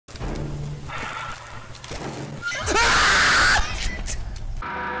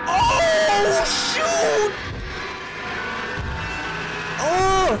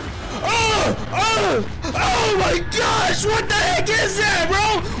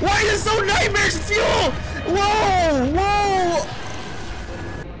is so nightmarish fuel! Whoa!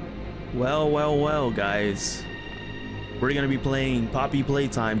 Whoa! Well, guys. We're gonna be playing Poppy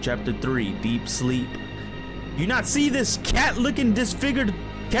Playtime Chapter 3, Deep Sleep. You not see this cat-looking disfigured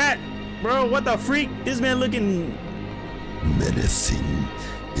cat? Bro, what the freak? This man looking... menacing.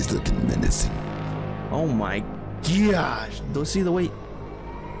 He's looking menacing. Oh my gosh. Don't see the way...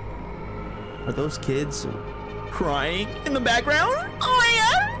 Are those kids crying in the background? Oh my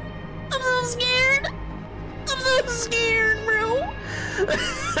god! I'm so scared! I'm so scared, bro!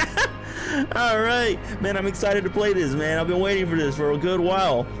 Alright, man, I'm excited to play this, man. I've been waiting for this for a good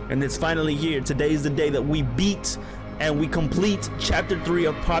while, and it's finally here. Today's the day that we beat and we complete Chapter 3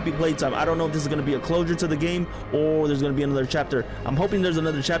 of Poppy Playtime. I don't know if this is going to be a closure to the game or there's going to be another chapter. I'm hoping there's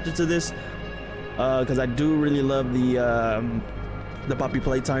another chapter to this because I do really love the Poppy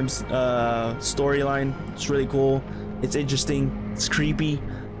Playtime storyline. It's really cool. It's interesting. It's creepy,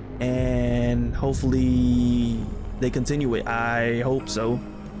 and hopefully they continue it. I hope so.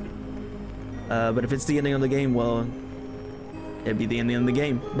 But if it's the ending of the game, well, it'd be the ending of the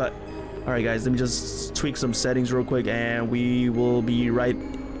game. But all right, guys, let me just tweak some settings real quick, and we will be right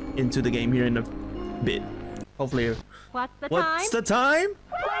into the game here in a bit. Hopefully. What's the time?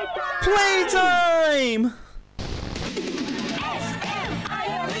 Playtime!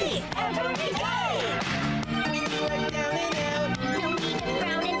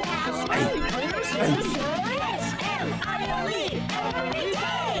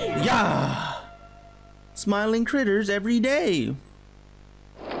 Yeah! Smiling critters every day.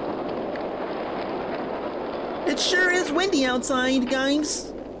 It sure is windy outside,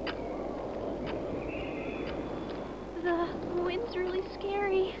 guys. The wind's really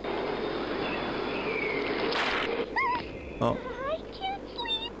scary. Oh. I can't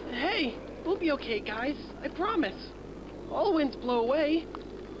sleep. Hey, we'll be okay, guys. I promise. All winds blow away.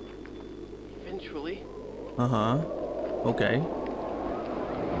 Eventually. Uh-huh. Okay.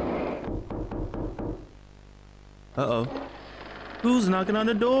 Uh-oh. Who's knocking on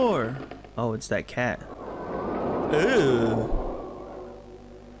the door? Oh, it's that cat. Ew.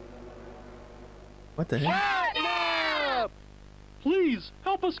 What the heck? Catnap! Please,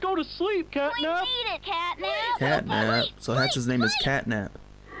 help us go to sleep, Catnap! We need it, Catnap! Catnap. So Hatch's name is Catnap.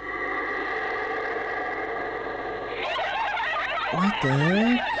 What the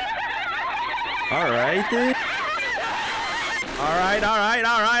heck? Alright then. Alright.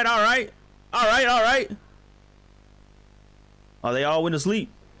 Oh, they all went to sleep.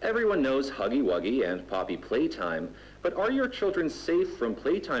 Everyone knows Huggy Wuggy and Poppy Playtime, but are your children safe from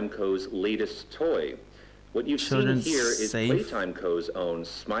Playtime Co.'s latest toy? What you've seen here is Playtime Co.'s own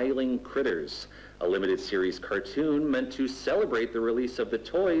Smiling Critters, a limited series cartoon meant to celebrate the release of the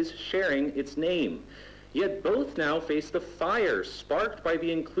toys sharing its name. Yet both now face the fire sparked by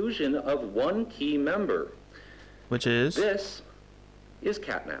the inclusion of one key member. Which is? This is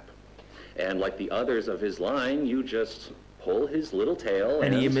Catnap. And like the others of his line, you just pull his little tail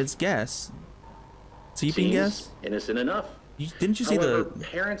and he emits gas. Seeping gas? Innocent enough. Didn't you see However,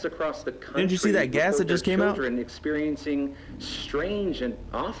 parents across the country didn't you see that gas that just came out? Children experiencing strange and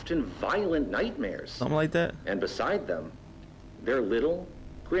often violent nightmares. Something like that. And beside them, their little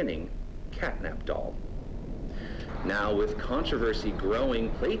grinning Catnap doll. Now, with controversy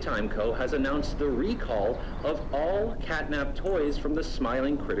growing, Playtime Co. has announced the recall of all Catnap toys from the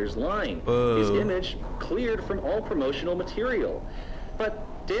Smiling Critters line. His image cleared from all promotional material. But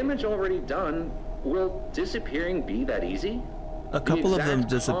damage already done, will disappearing be that easy? A couple of them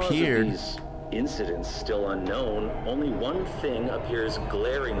disappeared. The exact cause of these incidents still unknown. Only one thing appears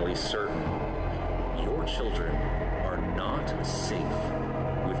glaringly certain. Your children are not safe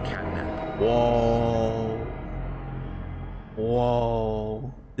with Catnap. Whoa.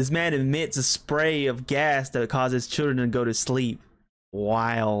 Whoa. This man emits a spray of gas that causes children to go to sleep.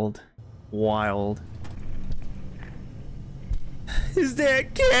 Wild. Wild. Is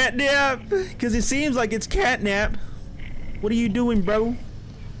that Catnap? Because it seems like it's Catnap. What are you doing, bro?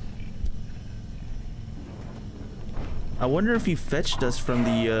 I wonder if he fetched us from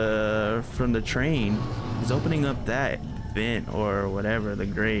the train. He's opening up that vent or whatever, the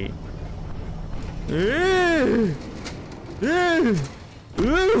grate.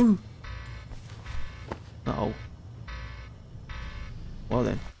 Uh-oh. Well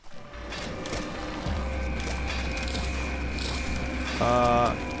then.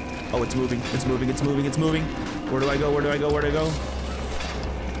 Oh, it's moving. It's moving. It's moving. It's moving. Where do I go? Where do I go? Where do I go?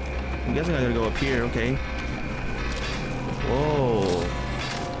 I'm guessing I gotta go up here. Okay. Whoa.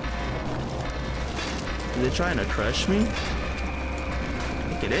 Is it trying to crush me? I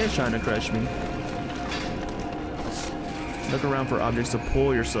think it is trying to crush me. Look around for objects to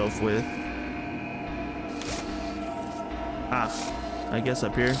pull yourself with. Ah, I guess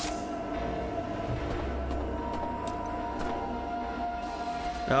up here.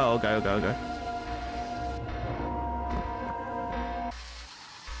 Oh, okay, okay, okay.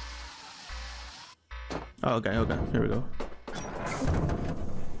 Oh, okay, okay. Here we go.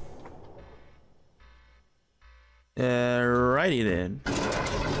 Alrighty then.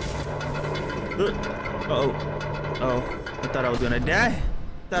 Oh, oh! I thought I was gonna die.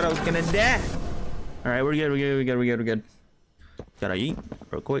 Thought I was gonna die. All right, we're good. We're good. Gotta eat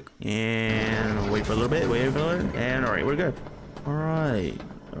real quick and wait for a little bit. Wait for a little bit. And all right, we're good. All right.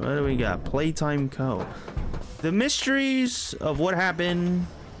 What do we got? Playtime Co. The mysteries of what happened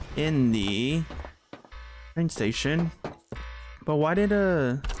in the train station. But why did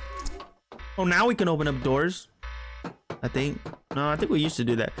oh, now we can open up doors. I think. No, I think we used to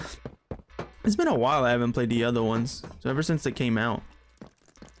do that. It's been a while I haven't played the other ones. So ever since they came out.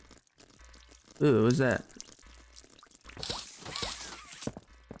 Ooh, what's that?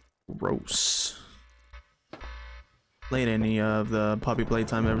 Gross. Played any of the Poppy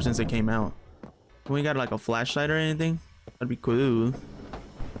Playtime ever since they came out. We got like a flashlight or anything? That'd be cool.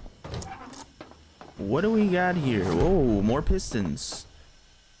 What do we got here? Whoa, more pistons.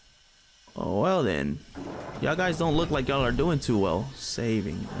 Oh, well then. Y'all guys don't look like y'all are doing too well.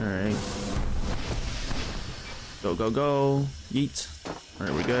 Saving. Alright. Go, go, go. Yeet.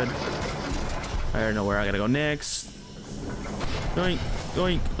 Alright, we're good. I don't know where I gotta go next. Yoink,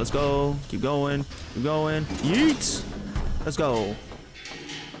 yoink. Let's go. Keep going. Keep going. Yeet. Let's go.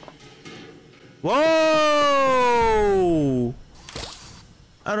 Whoa!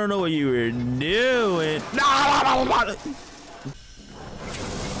 I don't know what you were doing.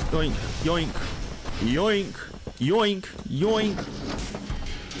 Yoink, yoink, yoink, yoink, yoink.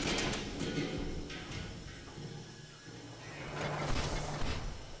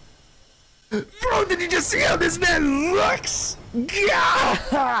 Bro, did you just see how this man looks?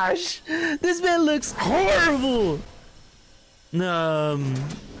 Gosh! This man looks horrible! Oh,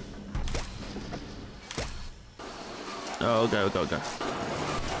 okay, okay, okay.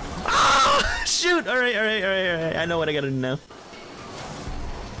 Ah! Shoot! Alright, alright, alright, alright. I know what I gotta do now.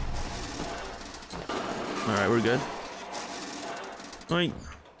 Alright, we're good. Oink.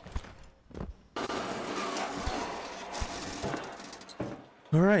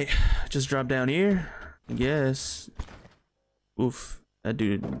 Alright, just drop down here, I guess. Oof, that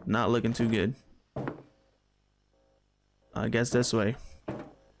dude not looking too good. I guess this way.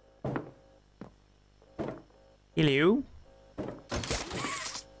 Hello?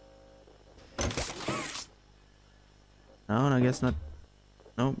 No, I guess not.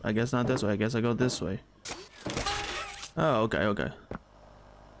 Nope, I guess not this way. I guess I go this way. Oh, okay, okay.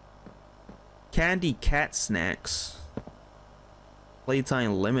 Candy cat snacks.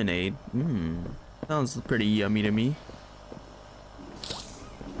 Playtime lemonade. Sounds pretty yummy to me.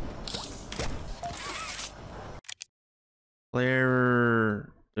 Claire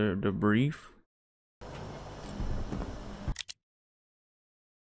the brief.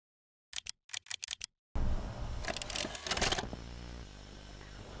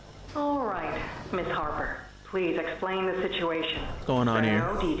 All right, Miss Harper. Please explain the situation. What's going on here?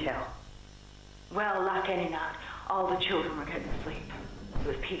 No detail. Well, like any night, all the children were getting to sleep. It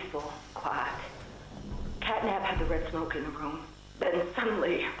was peaceful, quiet. Catnap had the red smoke in the room. Then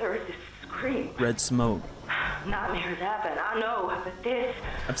suddenly, there was this scream. Red smoke. Nightmares happen, I know, but this...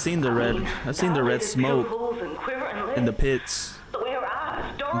 I've seen the red smoke in the pits. The way her eyes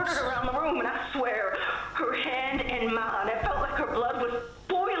darted around the room, and I swear, her hand in mine, it felt like her blood was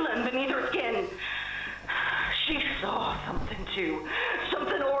boiling beneath her skin. She saw something too,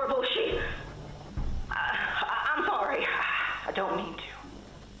 something horrible. I'm sorry, I don't mean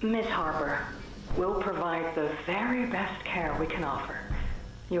to. Miss Harper, we'll provide the very best care we can offer.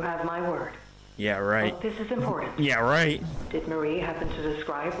 You have my word. Yeah, right. But this is important. Yeah, right. Did Marie happen to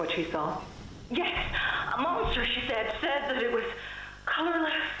describe what she saw? Yes, a monster, she said that it was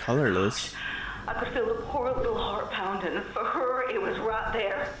colorless. Colorless? I could feel the poor little heart pounding. For her, it was right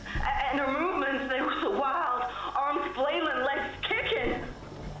there. And her movements, they were so wild. Arms flailing, legs kicking.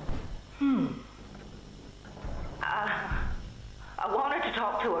 I wanted to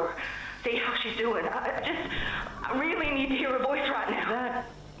talk to her, see how she's doing. I really need to hear her voice right now. That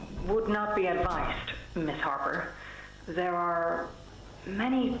would not be advised, Miss Harper. There are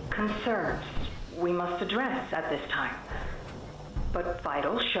many concerns we must address at this time. But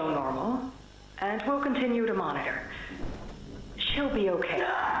vitals show normal, and we'll continue to monitor. She'll be okay. No!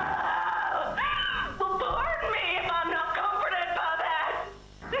 Well, pardon me if I'm not comforted by that.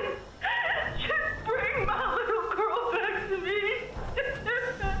 Just bring my little girl back to me.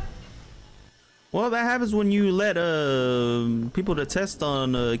 Well, that happens when you let people to test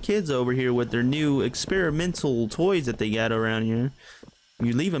on kids over here with their new experimental toys that they got around here.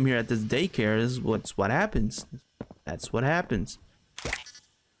 You leave them here at this daycare. This is what happens. That's what happens.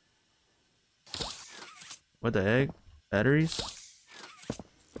 What the heck? Batteries?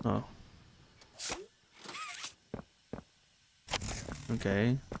 Oh.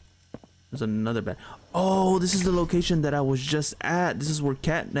 Okay. There's another bat. Oh, this is the location that I was just at. This is where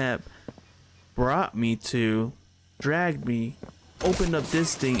Catnap brought me to, dragged me, opened up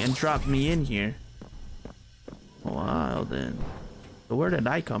this thing, and dropped me in here. Wow, then. So where did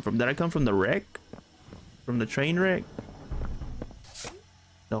I come from? Did I come from the wreck? From the train wreck?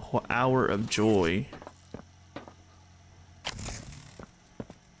 The hour of joy.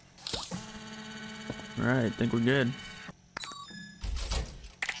 Alright, I think we're good.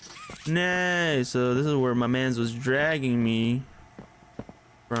 Nice. So this is where my mans was dragging me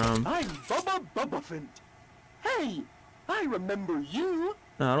from. I'm Bubba Bubbaphant. Hey, I remember you.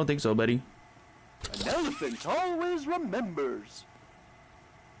 No, I don't think so, buddy. An elephant always remembers.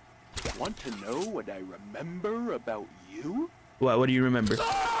 Want to know what I remember about you? What do you remember?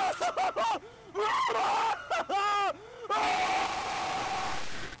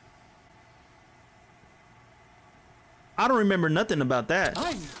 I don't remember nothing about that.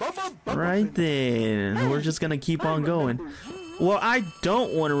 I'm Bubba Bubbaphant. Right then, Hey, we're just gonna keep I on going. remember you. Well, I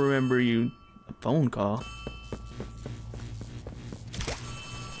don't want to remember you. A phone call.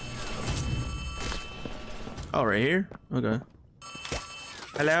 Oh, right here? Okay.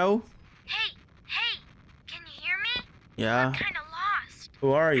 Hello? Hey, can you hear me? Yeah. I'm kind of lost.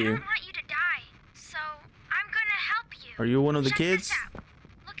 Who are I you? don't want you to die, so I'm gonna help you. Are you one of the Check kids? this out.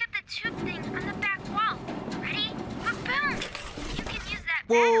 Look at the tube thing on the back wall. Ready? Boom! You can use that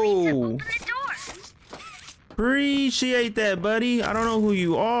battery to Whoa. open the door. Appreciate that, buddy. I don't know who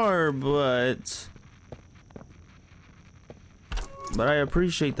you are, but I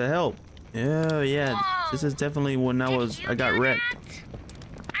appreciate the help. Yeah. Whoa. This is definitely when I got hear wrecked. that?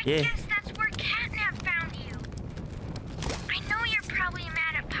 I Yeah. guess that's where Catnap found you. I know you're probably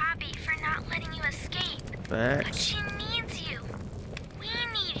mad at Poppy for not letting you escape, but Facts. she needs you. We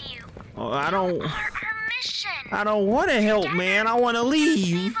need you. Oh, I You don't are our mission. I don't want to help, man. I want to Save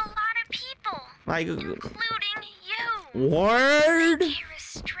leave. a lot of people, Like, including you. word? Daycare is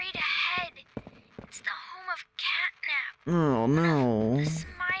straight ahead. It's the home of Catnap. Oh no. The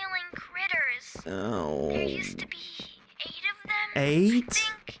smiling critters. There Oh. used to be 8 of them. 8? I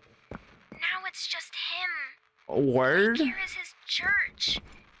think. Now it's just him. Word? Here is his church.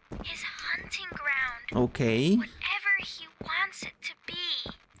 His hunting ground. Okay. Whatever he wants it to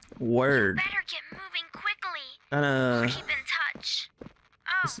be. Word. Better get moving quickly. Kinda Keep in touch.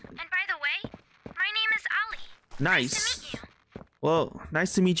 Oh, and by the way, my name is Ali. nice. Nice to meet you. Well,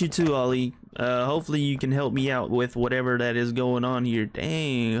 nice to meet you too, Ollie. Hopefully you can help me out with whatever that is going on here.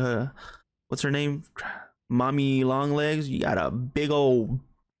 Dang. What's her name? Mommy Longlegs. You got a big old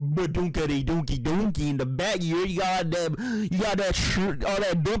badunkity donkey in the back here. You got that all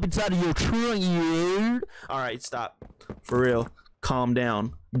that dump inside of your trunk here. All right, stop. For real. Calm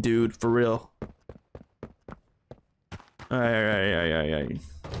down, dude. For real. All right.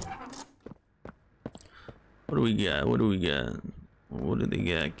 What do we got? What do they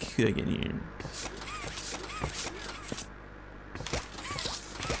got cooking here?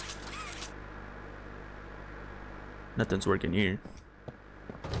 Nothing's working here.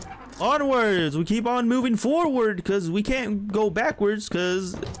 Onwards! We keep on moving forward because we can't go backwards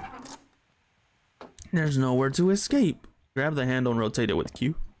because there's nowhere to escape. Grab the handle and rotate it with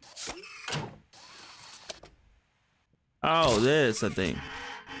Q. Oh, this, I think.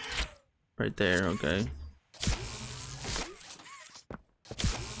 Right there, okay.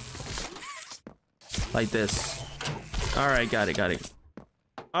 Like this. Alright, got it.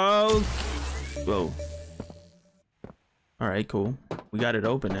 Oh. Whoa. Alright, cool. We got it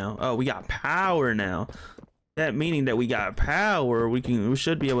open now. Oh, we got power now. That meaning that we got power, we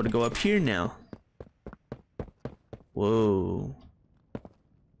should be able to go up here now. Whoa.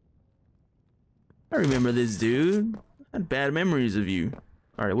 I remember this dude. I had bad memories of you.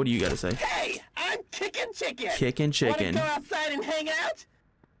 Alright, what do you gotta say? Hey, I'm Kickin' Chicken. Kickin' Chicken. Wanna go outside and hang out?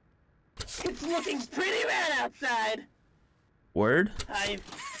 It's looking pretty rad outside. Word? I've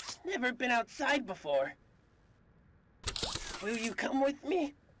never been outside before. Will you come with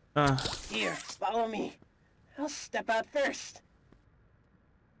me? Here, follow me. I'll step out first.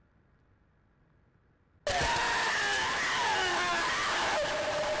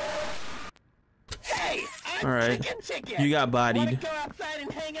 Hey, I'm Alright. Chicken. You got bodied. Wanna go outside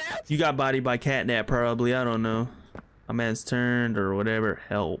and hang out? You got bodied by Catnap, probably. I don't know. My man's turned or whatever.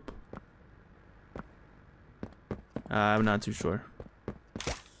 Help. I'm not too sure.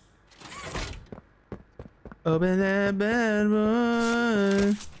 Open that bad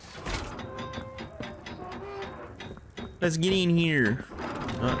boy. Let's get in here.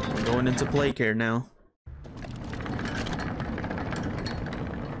 Oh, we're going into Playcare now.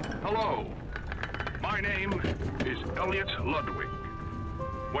 Hello. My name is Elliot Ludwig.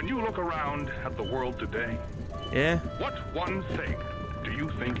 When you look around at the world today, yeah, what one thing do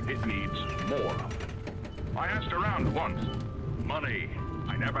you think it needs more of? I asked around once. Money,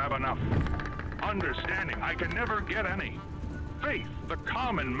 I never have enough. Understanding, I can never get any. Faith, the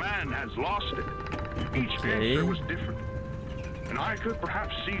common man has lost it. Each answer was different. And I could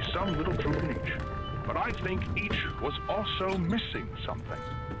perhaps see some little truth in each. But I think each was also missing something.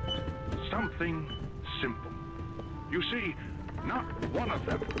 Something simple. You see, not one of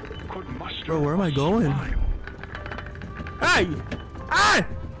them could muster. Bro, where am I going? Hey! Hey!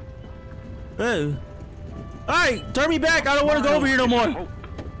 Hey! Hey! Turn me back! I don't want to go over here no more!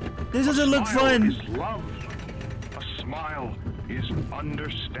 This doesn't look fun! A smile is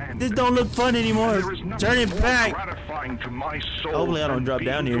understanding. This don't look fun anymore! Turn it back! Gratifying to my soul. Hopefully I don't drop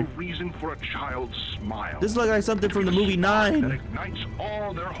down here. Reason for a child's smile. This looks like something from the movie 9. That ignites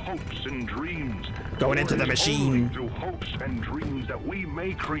all their hopes and dreams. Going into the machine. Through hopes and dreams that we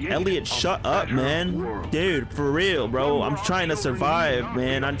may create. Elliot, shut up, man. Dude, for real, bro. I'm trying to survive,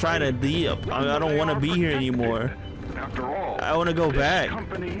 man. I'm trying to leave. I don't want to be here anymore. After all, I want to go back.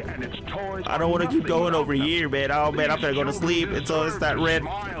 I don't want to keep going over here, man. Oh, man, I'm gonna go to sleep. It's that red.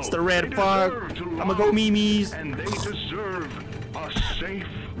 It's the red fog. I'm gonna go Mimi's. And they deserve a safe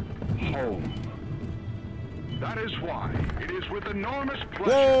home. That is why it is with enormous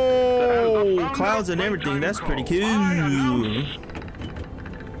pleasure. Whoa! Clouds and everything. That's pretty cool.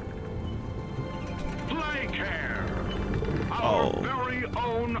 Playcare, our very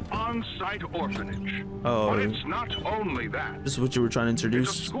own on-site orphanage. Oh. But it's not only that. This is what you were trying to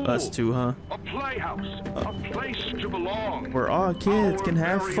introduce us to, huh? A playhouse, a place to belong. Where all kids can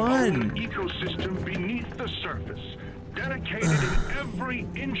have fun. Ecosystem beneath the surface. Dedicated in every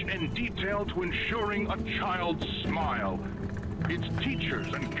inch and detail to ensuring a child's smile. Its teachers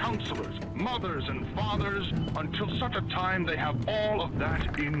and counselors, mothers and fathers, until such a time they have all of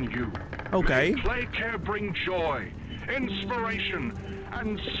that in you. Okay. May Playcare bring joy, inspiration,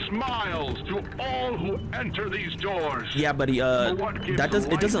 and smiles to all who enter these doors. Yeah, buddy, it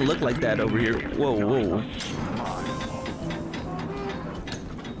doesn't look like that over here. Whoa, whoa.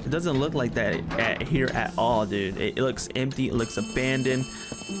 It doesn't look like that here at all, dude. It looks empty. It looks abandoned.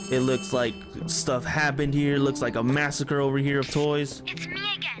 It looks like stuff happened here. It looks like a massacre over here of toys. It's me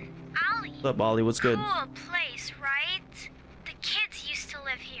again, Ollie. What's up, Ollie? What's good? Cool place, right? The kids used to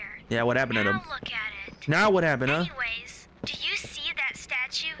live here. Yeah, what happened to them? Now look at it. Now what happened, huh? Anyways, do you see that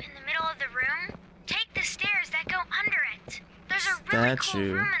statue in the middle of the room? Take the stairs that go under it. There's a really cool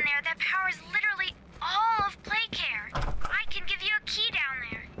room in there that powers literally all of Playcare. I can give you a key down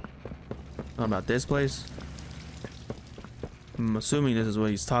there. What about this place? I'm assuming this is what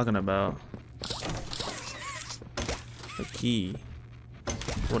he's talking about. The key.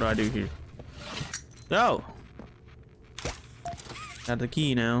 What do I do here? Oh! Got the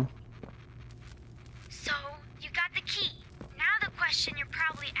key now. So, you got the key. Now the question you're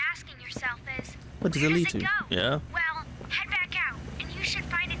probably asking yourself is, what does it lead to? Go? Yeah. Well, head back out, and you should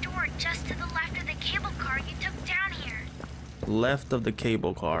find a door just to the left of the cable car you took down here. Left of the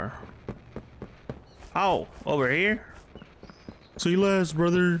cable car. Oh, over here? See you last,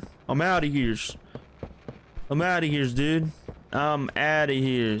 brother. I'm out of here. I'm out of here, dude. I'm out of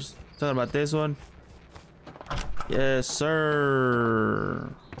here. Talking about this one? Yes, sir.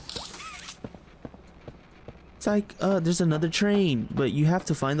 It's like, there's another train, but you have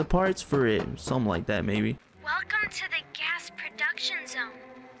to find the parts for it. Something like that, maybe. Welcome to the gas production zone,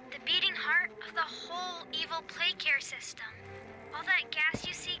 the beating heart of the whole evil Playcare system. All that gas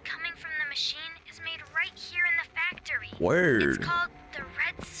you see coming from the machine is made right here in the factory. Word. It's called the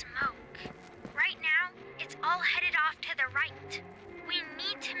red smoke. Right now, it's all headed off to the right. We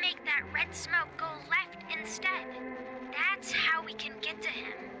need to make that red smoke go left instead. That's how we can get to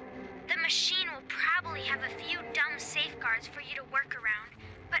him. The machine will probably have a few dumb safeguards for you to work around,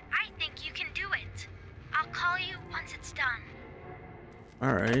 but I think you can do it. I'll call you once it's done.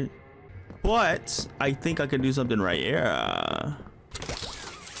 All right. But I think I can do something right here.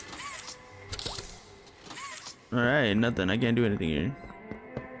 All right, nothing. I can't do anything here.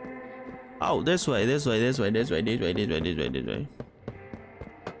 Oh, this way, this way, this way, this way, this way, this way, this way, this way.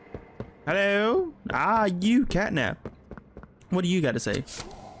 Hello? Ah, you, Catnap. What do you got to say?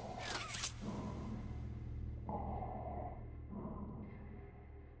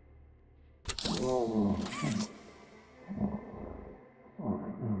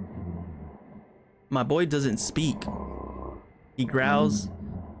 My boy doesn't speak. He growls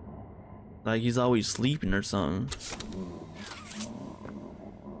like he's always sleeping or something.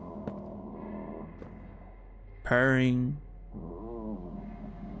 Purring.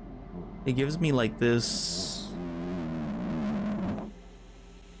 It gives me like this.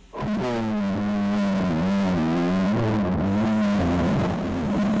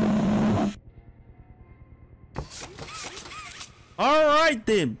 All right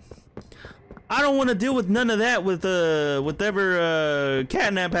then. I don't want to deal with none of that with whatever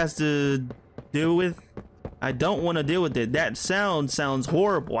Catnap has to deal with. I don't want to deal with it. That sounds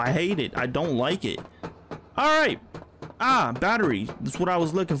horrible. I hate it. I don't like it. All right. Ah, battery. That's what I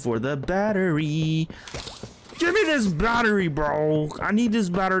was looking for. The battery. Give me this battery, bro. I need this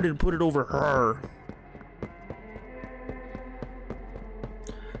battery to put it over her.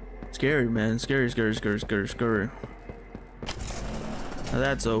 Scary, man. Scary. Now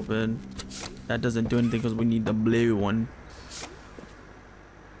that's open. That doesn't do anything because we need the blue one.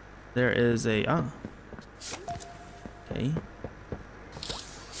 There is a okay.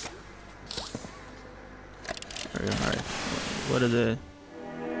 Alright. What is it?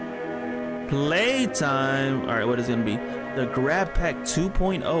 Playtime. Alright, what is it gonna be? The Grab Pack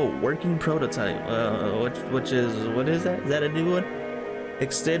 2.0 working prototype. What is that? Is that a new one?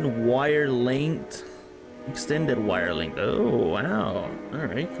 Extended wire length. Oh wow.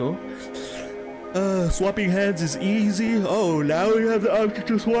 Alright, cool. Swapping hands is easy. Oh, now we have the option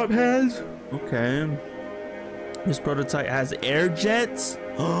to swap hands. Okay. This prototype has air jets.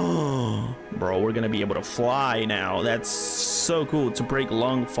 Oh, bro, we're gonna be able to fly now. That's so cool. To break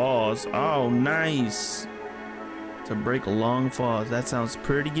long falls. Oh, nice. To break long falls. That sounds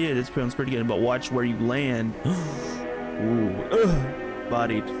pretty good. It sounds pretty good. But watch where you land. Ooh.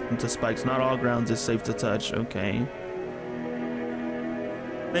 Bodied into spikes. Not all grounds is safe to touch. Okay.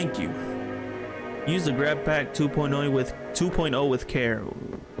 Thank you. Use the Grab Pack 2.0 with care. I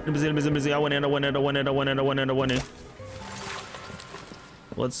want it.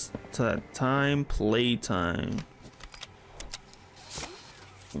 What's that time? Playtime.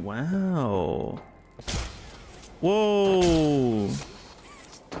 Wow. Whoa.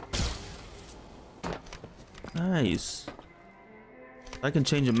 Nice. I can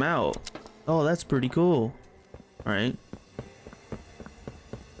change them out. Oh, that's pretty cool. All right.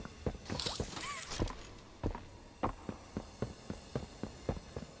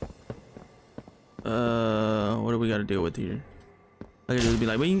 What do we got to deal with here? I can just be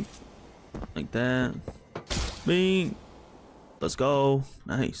like, bing, like that, bing. Let's go.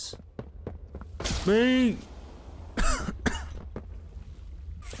 Nice. Bing.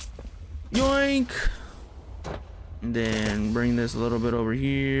 Yoink. And then bring this a little bit over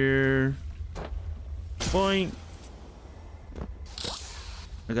here. Boink.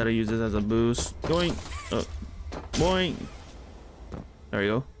 I gotta use this as a boost. Boink. Boink. There you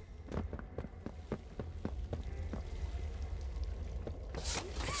go.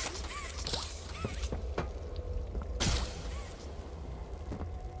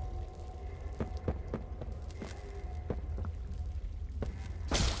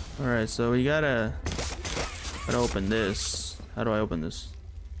 Alright, so we gotta open this. How do I open this?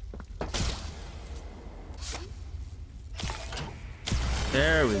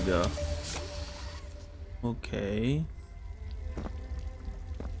 There we go. Okay.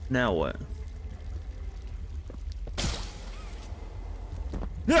 Now what?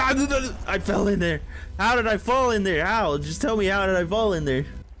 I fell in there. How did I fall in there? How? Just tell me, how did I fall in there?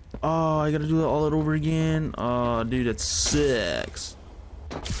 Oh, I gotta do it all over again. Oh, dude, that sucks.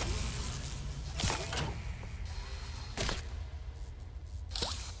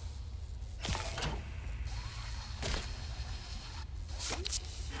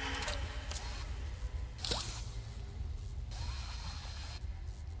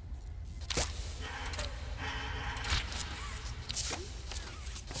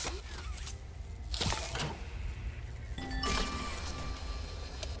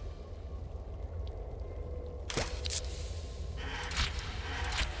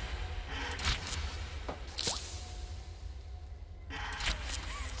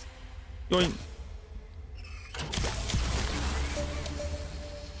 Going.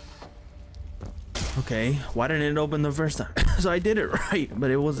 Okay, why didn't it open the first time? So I did it right, but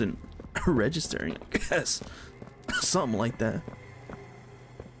it wasn't registering, I guess. Something like that.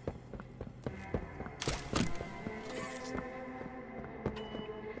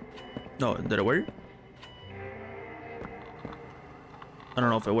 No, did it work? I don't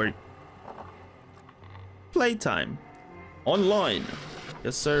know if it worked. Playtime. Online.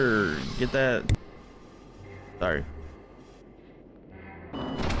 Yes, sir. Get that. Sorry.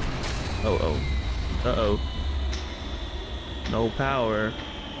 Oh. Uh-oh. No power.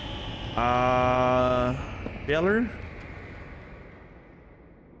 Failure?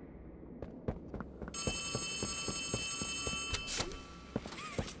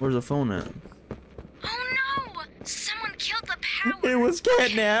 Where's the phone at? Oh no! Someone killed the power. It was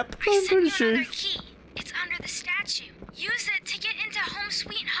Catnap. I'm pretty sure. Another key. It's under the statue. Use it to get into Home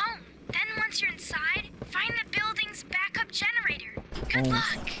Sweet Home. Then once you're inside, find the building's backup generator. Good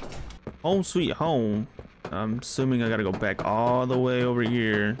luck. Home Sweet Home. I'm assuming I gotta go back all the way over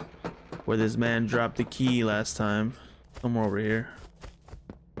here where this man dropped the key last time. Somewhere over here.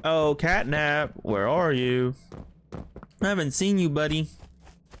 Oh, Catnap, where are you? I haven't seen you, buddy.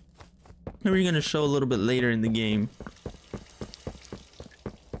 Maybe you're gonna show a little bit later in the game.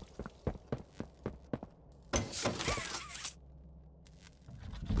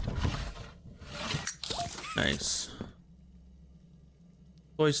 Nice.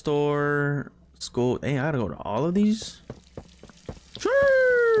 Toy store, school. Hey, I gotta go to all of these?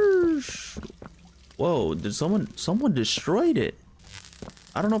 Church! Whoa, did someone destroyed it?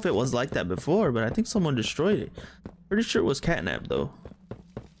 I don't know if it was like that before, but I think someone destroyed it. Pretty sure it was Catnap though.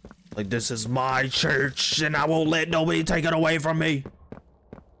 Like, this is my church and I won't let nobody take it away from me.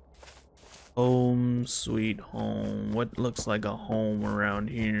 Home Sweet Home. What looks like a home around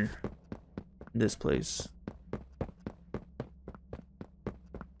here? This place.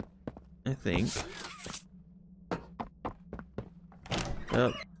 I think.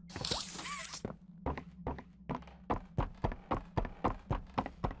 Yep.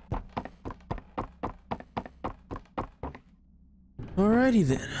 Alrighty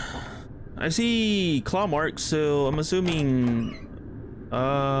then. I see claw marks, so I'm assuming.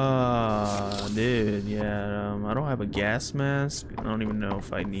 Dude, yeah. I don't have a gas mask. I don't even know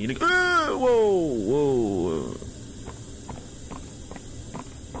if I need it. Whoa.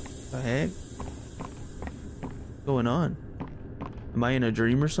 What the heck? What's going on? Am I in a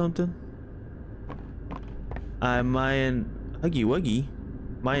dream or something? Am I in Huggy Wuggy?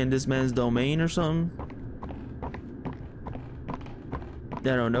 Am I in this man's domain or something? I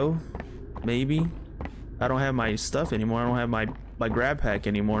don't know. Maybe. I don't have my stuff anymore. I don't have my grab pack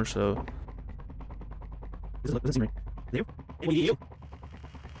anymore, so. What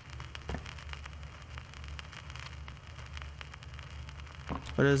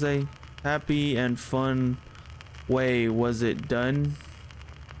is a happy and fun way was it done?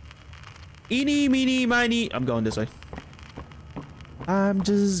 Eeny, meeny, miny. I'm going this way. I'm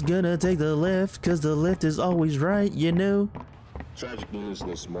just gonna take the left, cause the left is always right, you know. Tragic news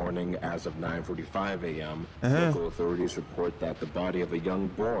this morning. As of 9:45 a.m., local authorities report that the body of a young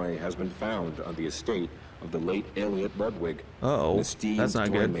boy has been found on the estate of the late Elliot Ludwig, an esteemed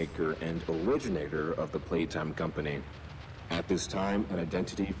toy maker and originator of the Playtime company. At this time, an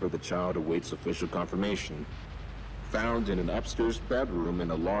identity for the child awaits official confirmation. Found in an upstairs bedroom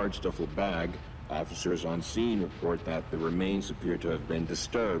in a large duffel bag, officers on scene report that the remains appear to have been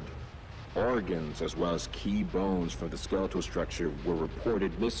disturbed. Organs, as well as key bones from the skeletal structure, were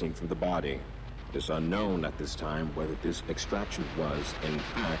reported missing from the body. It is unknown at this time whether this extraction was, in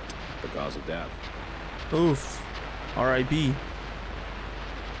fact, the cause of death. Oof. R.I.P.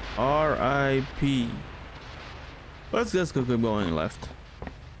 R.I.P. Let's just keep going left.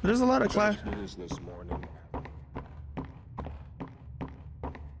 There's a lot of class. News this morning.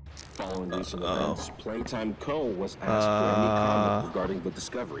 Following recent events, Playtime Co. was asked for any comment regarding the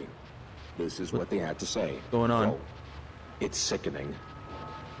discovery. This is what they had to say. Going on? Quote, "It's sickening.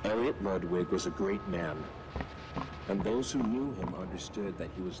 Elliot Ludwig was a great man, and those who knew him understood that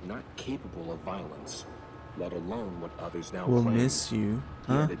he was not capable of violence, let alone what others now We'll claim. miss you,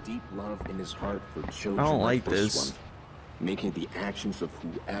 huh? He had a deep love in his heart for children. I don't like this this. one, making the actions of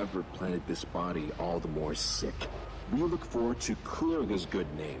whoever planted this body all the more sick. We look forward to clearing his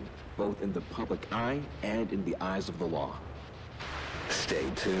good name, both in the public eye and in the eyes of the law. Stay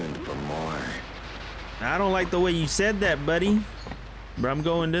tuned for more." I don't like the way you said that, buddy. But I'm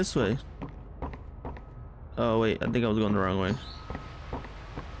going this way. Oh wait, I think I was going the wrong way.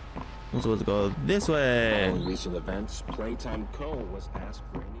 I'm supposed to go this way. Following recent events, Playtime Co. was asked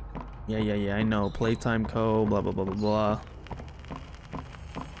for any... Yeah, I know. Playtime Co. Blah, blah, blah, blah, blah.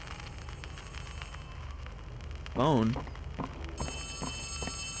 Phone.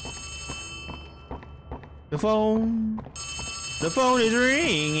 The phone. The phone is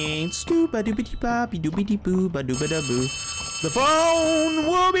ringing. Scoop-a-doobity-bop-y-doobity-boo-ba-doo-ba-da-boo. The phone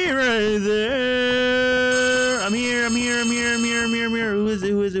will be right there. I'm here. Who is it?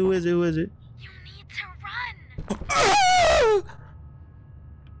 You need to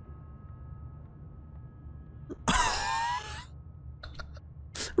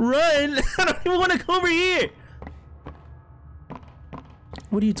run. Run! I don't even want to come over here.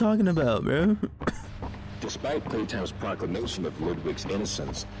 What are you talking about, bro? Despite Playtime's proclamation of Ludwig's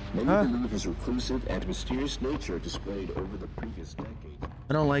innocence, many believe his reclusive and mysterious nature displayed over the previous decades.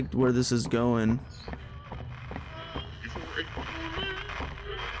 I don't like where this is going.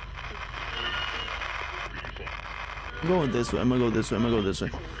 I'm going this way. I'm gonna go this way. I'm gonna go this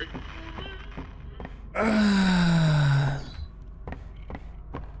way.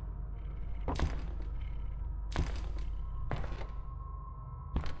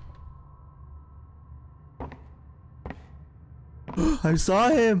 I saw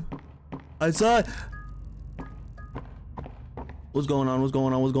him. I saw it. What's going on? What's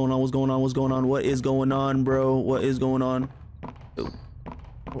going on? What's going on? What's going on? What's going on? What is going on, bro? What is going on? Oh,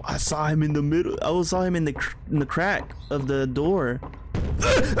 I saw him in the middle. I saw him in the crack of the door.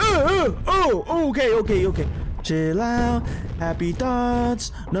 Oh, okay. Chill out. Happy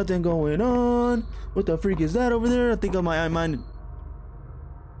thoughts. Nothing going on. What the freak is that over there? I think I might.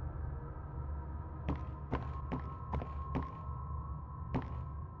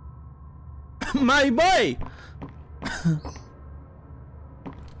 My boy.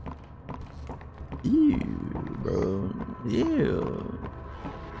 Ew, bro. Ew.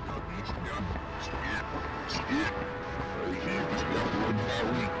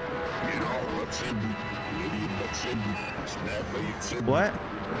 What?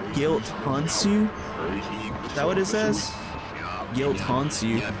 Guilt haunts you? Is that what it says? Guilt haunts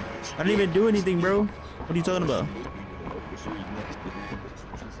you. I didn't even do anything, bro. What are you talking about?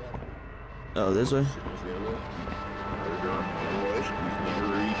 Oh, this way?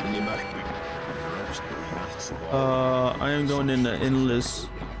 I am going in the endless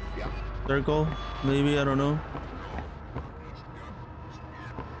circle. Maybe, I don't know.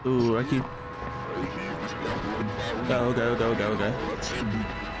 Ooh, I keep... Okay.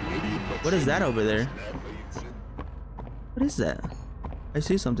 What is that over there? What is that? I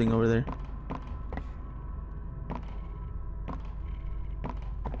see something over there.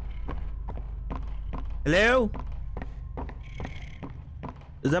 Hello?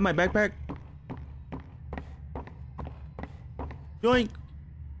 Is that my backpack? Yoink!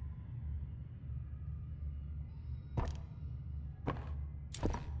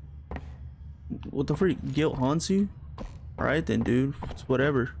 What the freak? Guilt haunts you? Alright then, dude. It's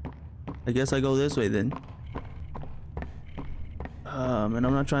whatever. I guess I go this way then. And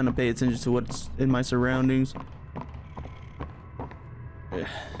I'm not trying to pay attention to what's in my surroundings.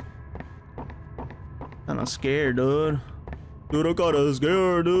 Kinda scared, dude. Dude, I kinda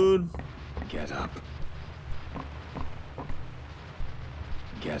scared, dude. Get up.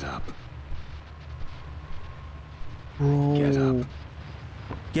 Get up. Bro. Get up.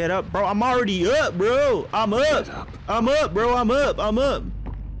 Get up, bro. I'm already up, bro. I'm up. Get up. I'm up, bro. I'm up. I'm up.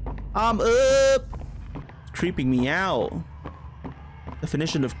 I'm up. It's creeping me out.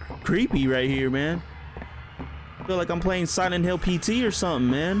 Definition of creepy right here, man. I feel like I'm playing Silent Hill PT or something,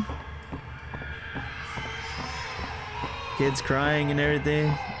 man. Kids crying and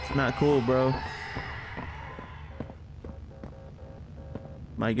everything. It's not cool, bro.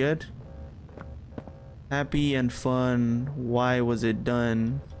 Am I good? Happy and fun. Why was it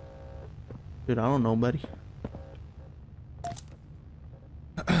done? Dude, I don't know, buddy.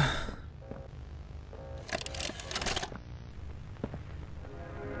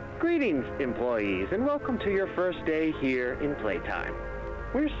 Greetings, employees, and welcome to your first day here in Playtime.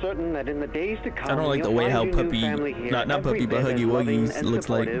 We're certain that in the days to come, I don't like the way how Puppy, not Puppy, but Huggy Wuggy looks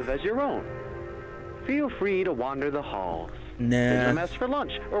like. As your own. Feel free to wander the halls, nah. visit a mess for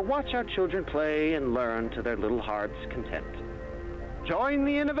lunch, or watch our children play and learn to their little hearts' content. Join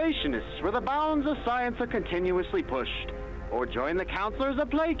the innovationists where the bounds of science are continuously pushed, or join the counselors of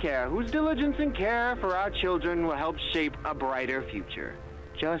Playcare whose diligence and care for our children will help shape a brighter future.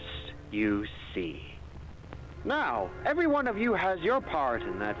 Just you see. Now, every one of you has your part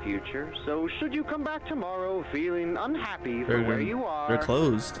in that future, so should you come back tomorrow feeling unhappy for where you are, they're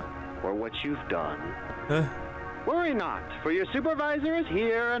closed, or what you've done, worry not, for your supervisor is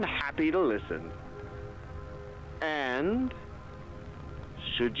here and happy to listen. And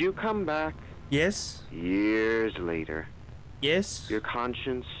should you come back, yes, years later, yes, your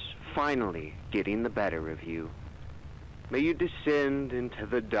conscience finally getting the better of you, may you descend into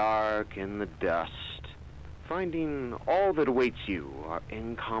the dark and the dust, finding all that awaits you are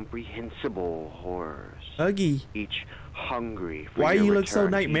incomprehensible horrors. Huggy, each hungry for why your you look so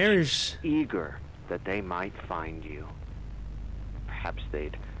return, nightmarish? Eager that they might find you. Perhaps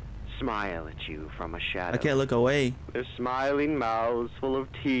they'd smile at you from a shadow. I can't look away. Their smiling mouths full of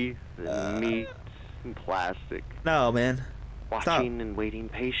teeth and meat and plastic. No, man. watching and waiting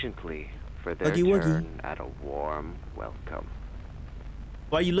patiently for their turn at a warm welcome.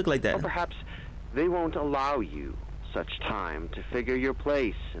 Why you look like that? Or perhaps they won't allow you such time to figure your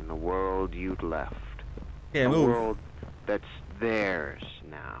place in the world you'd left. Yeah, a move. World that's theirs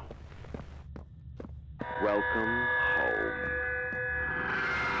now. Welcome home.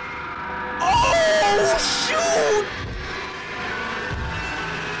 Oh, shoot!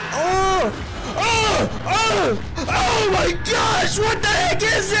 Oh my gosh! What the heck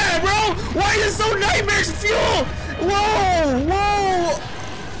is that, bro? Why is it so nightmarish fuel? Whoa, whoa!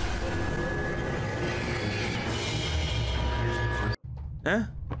 Huh?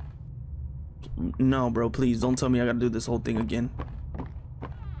 No, bro, please don't tell me I gotta do this whole thing again.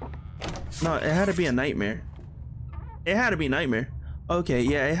 No, it had to be a nightmare. It had to be a nightmare. Okay,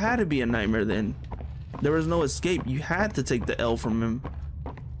 yeah, it had to be a nightmare then. There was no escape. You had to take the L from him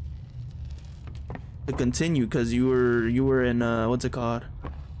to continue, because you were in what's it called?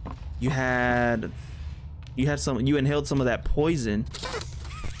 You inhaled some of that poison.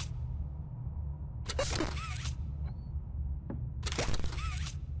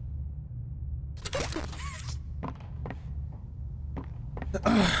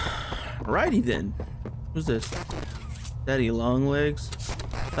 Alrighty then. Who's this? Daddy Longlegs?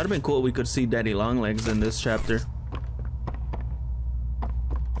 That'd have been cool if we could see Daddy Longlegs in this chapter.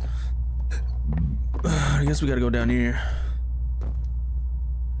 I guess we gotta go down here.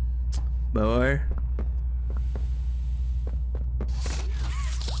 Boy.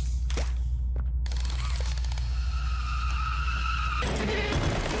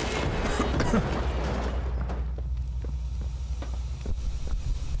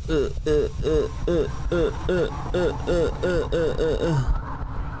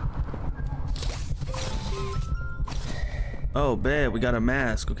 Oh, bad. We got a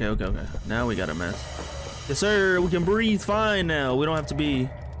mask. Okay. Now we got a mask. Yes, sir. We can breathe fine now. We don't have to be,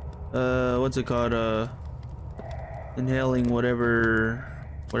 what's it called? Inhaling whatever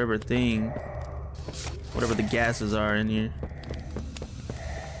thing, whatever the gases are in here.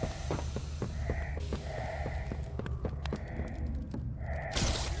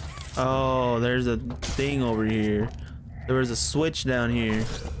 Oh, there's a thing over here. There was a switch down here.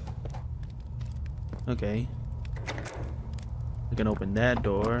 Okay. We can open that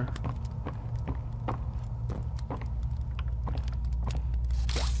door.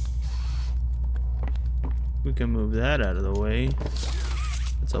 We can move that out of the way.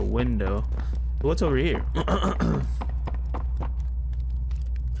 It's a window. What's over here?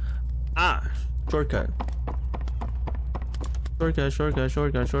 Ah, shortcut. Shortcut.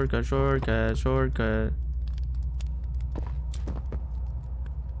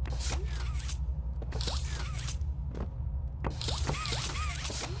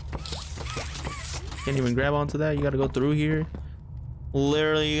 Can't even grab onto that. You gotta go through here.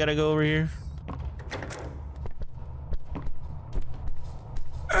 Literally, you gotta go over here.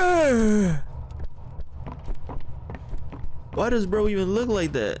 Why does bro even look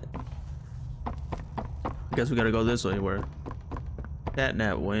like that? I guess we gotta go this way where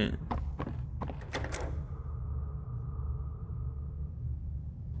Catnap went.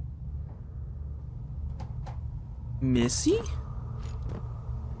 Missy?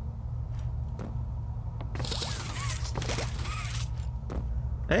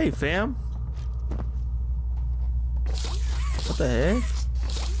 Hey, fam. What the heck?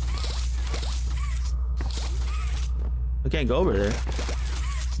 I can't go over there.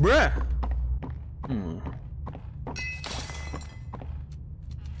 Bruh!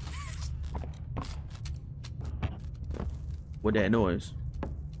 What that noise?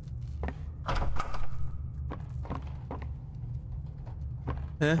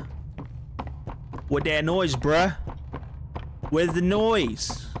 Huh? What that noise, bruh? Where's the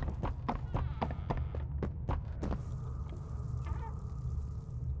noise?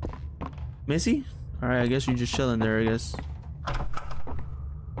 Missy? Alright, I guess you're just chilling there, I guess.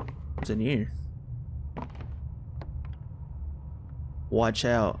 What's in here? Watch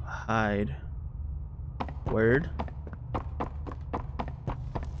out. Hide. Word?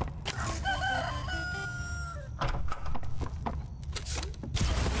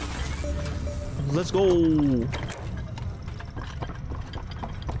 Let's go.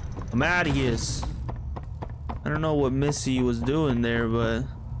 I'm out of here. I don't know what Missy was doing there, but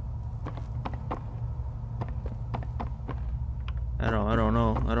I don't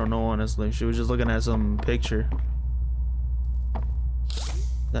know honestly. She was just looking at some picture.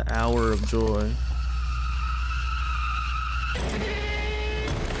 The Hour of Joy.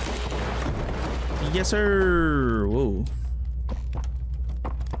 Yes, sir. Whoa.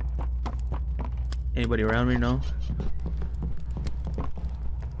 Anybody around me? No.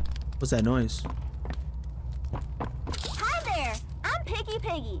 What's that noise? Hi there. I'm Picky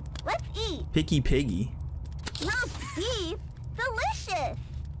Piggy. Let's eat. Picky Piggy? Roast beef? Delicious.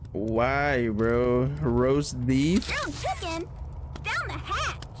 Why, bro? Roast beef? Grilled chicken? Down the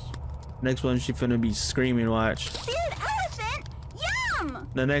hatch. Next one, she finna be screaming, watch. Seared elephant? Yum!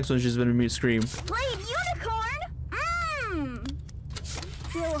 The next one, she's gonna be scream. Played unicorn? Mmm.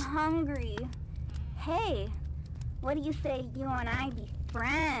 Feel hungry. Hey, what do you say you and I be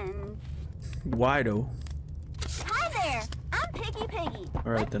friends? Why though? Hi there, I'm Picky Piggy.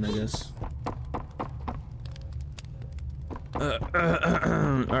 Alright then, I guess.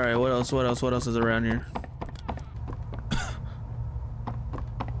 Alright, what else? What else is around here?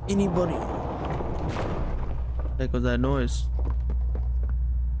 Anybody? What the heck was that noise?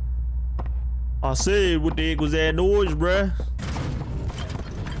 I said, what the heck was that noise, bruh?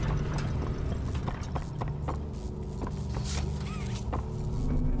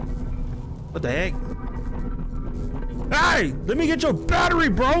 What the heck? Hey, let me get your battery,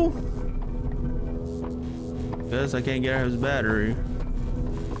 bro. Guess I can't get his battery.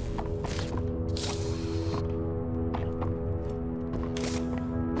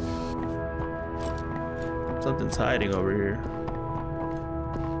 Something's hiding over here.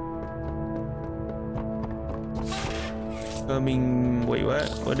 Coming. Wait, what?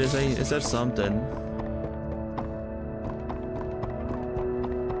 What is that? Is that something?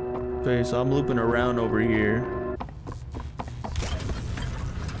 Okay, so I'm looping around over here.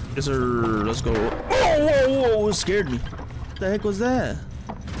 Yes, sir. Let's go. Whoa, whoa, whoa! It scared me. What the heck was that?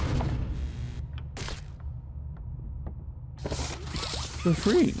 The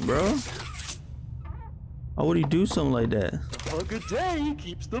freak, bro. How would he do something like that? A hug a day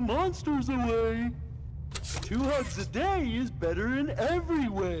keeps the monsters away. 2 hugs a day is better in every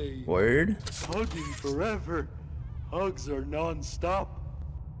way. Word? Hugging forever. Hugs are non-stop.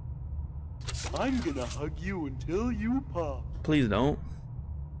 I'm gonna hug you until you pop. Please don't.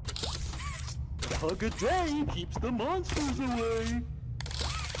 A hug a day keeps the monsters away.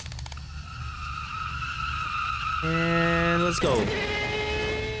 And let's go.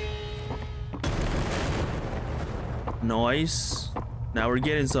 Nice. Now we're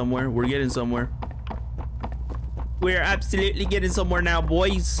getting somewhere. We're getting somewhere. We're absolutely getting somewhere now,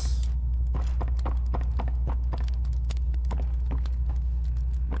 boys.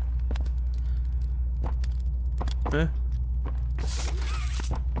 Huh?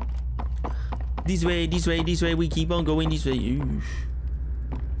 This way, this way, this way. We keep on going this way. Oosh.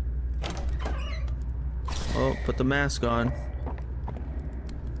 Oh, put the mask on.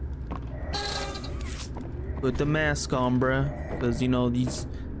 Put the mask on, bruh. Because, you know, these...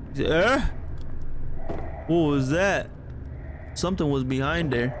 What was that? Something was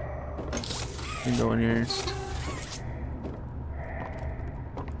behind there. Let me go in here.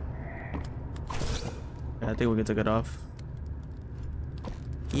 Yeah, I think we can take it off.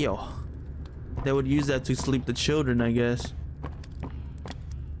 Yo. They would use that to sleep the children, I guess.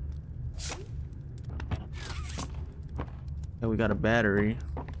 Yeah, we got a battery.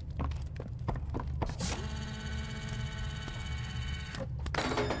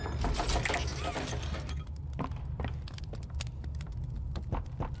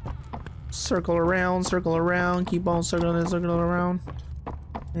 Circle around, keep on circling around.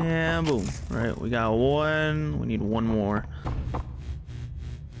 And boom. All right, we got one. We need one more.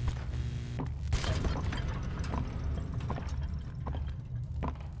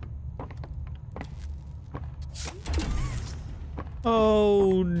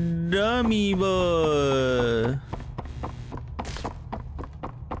 Oh, dummy boy.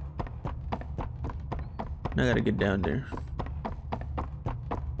 I gotta get down there.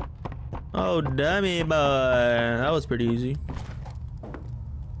 Oh, dummy boy. That was pretty easy.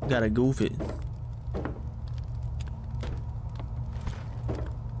 Gotta goof it.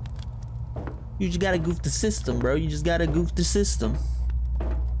 You just gotta goof the system, bro. You just gotta goof the system.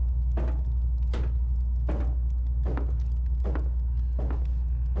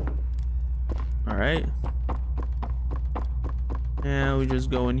 Alright. Now we just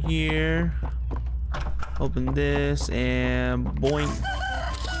go in here. Open this and boink.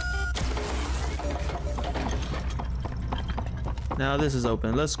 Now this is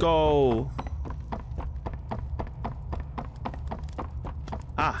open. Let's go.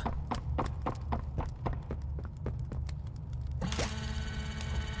 Ah.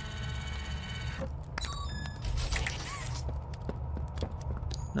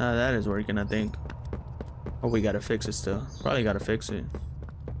 Now that is working, I think. Oh, we gotta fix it still. Probably gotta fix it.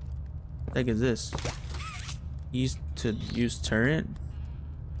 What the heck is this? Use turret?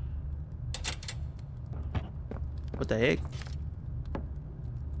 What the heck?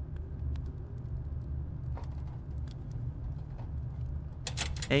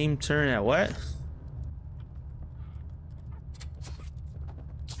 Aim, turn at what?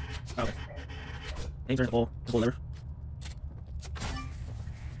 Okay. Aim, turn, pull lever.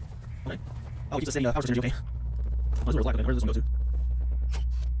 Okay. Oh, keep the same power energy, okay. Oh, this is black, okay. Where does this one go to?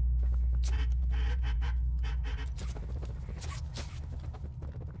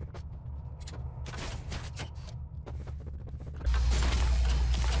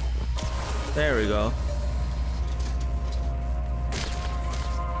 There we go.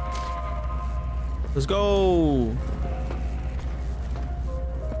 Let's go.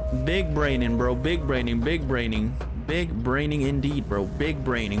 Big braining, bro. Big braining, big braining. Big braining indeed, bro. Big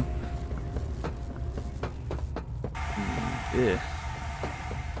braining. Yeah.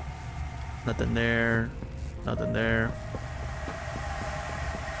 Nothing there. Nothing there.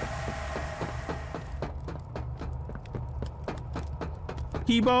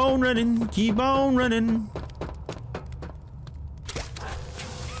 Keep on running, keep on running.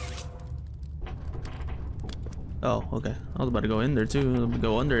 Oh, okay. I was about to go in there too.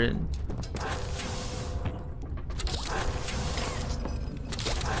 Go under it.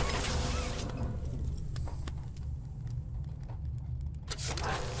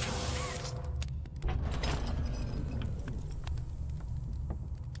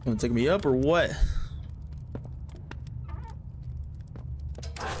 Gonna take me up or what?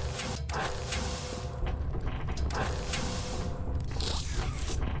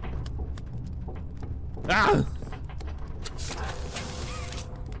 Ah!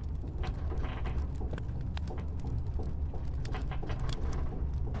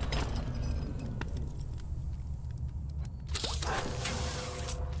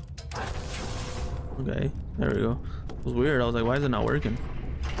 Okay, there we go. It was weird. I was like, why is it not working?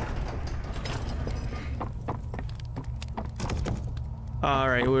 All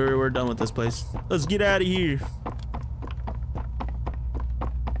right, we're done with this place. Let's get out of here.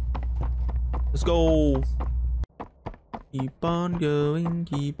 Let's go. Keep on going,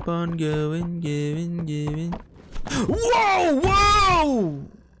 giving. Whoa, whoa!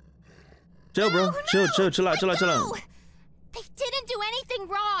 Chill, bro. No, chill out. They didn't do anything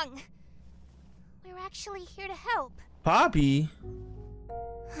wrong. We're actually here to help. Poppy?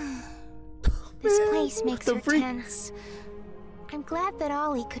 This place makes her tense. I'm glad that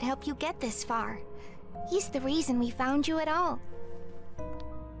Ollie could help you get this far. He's the reason we found you at all.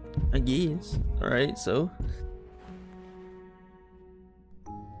 I guess. Alright, so.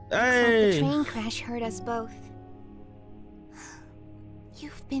 Hey! The train crash hurt us both.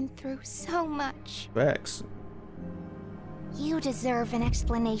 You've been through so much. Facts. You deserve an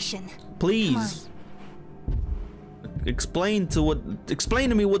explanation. Please. Explain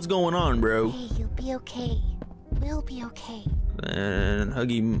to me what's going on, bro. Hey, you'll be okay. We'll be okay. And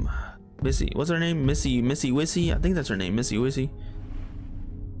Huggy, Missy, what's her name? Missy Wissy? I think that's her name, Missy Wissy.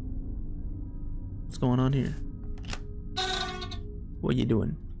 What's going on here? What you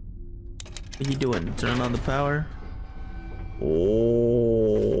doing? What you doing? Turn on the power. Oh,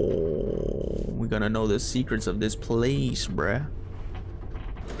 we're gonna know the secrets of this place, bruh.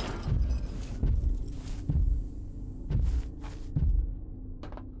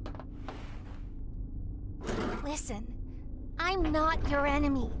 Listen, I'm not your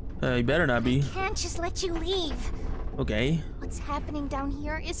enemy. You better not be. I can't just let you leave. Okay. What's happening down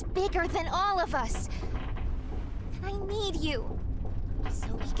here is bigger than all of us. And I need you.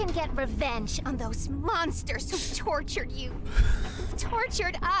 So we can get revenge on those monsters who tortured you. Who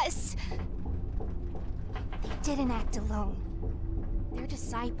tortured us. They didn't act alone. They're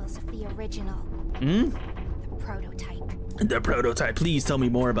disciples of the original. Hmm? The prototype. The prototype. Please tell me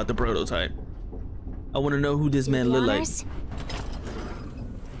more about the prototype. I want to know who this man looked like.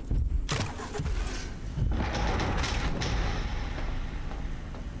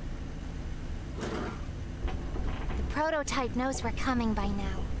 The prototype knows we're coming by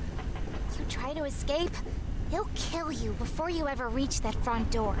now. You try to escape, he'll kill you before you ever reach that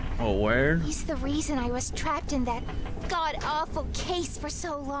front door. Oh, where? He's the reason I was trapped in that god-awful case for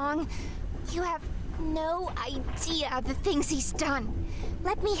so long. You have no idea the things he's done.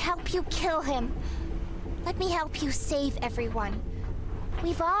 Let me help you kill him. Let me help you save everyone.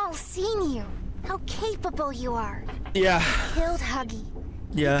 We've all seen you. How capable you are. Yeah. You killed Huggy.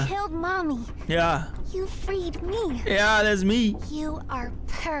 Yeah. You killed Mommy. Yeah. You freed me. Yeah, that's me. You are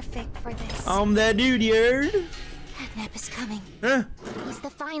perfect for this. I'm that dude, you heard? Catnap is coming. Huh? He's the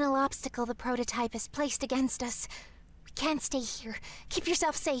final obstacle the prototype has placed against us. We can't stay here. Keep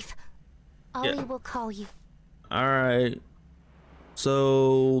yourself safe. Ollie will call you. Alright.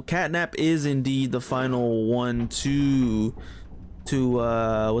 So Catnap is indeed the final one to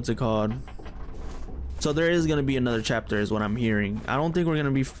what's it called? So there is gonna be another chapter, is what I'm hearing. I don't think we're gonna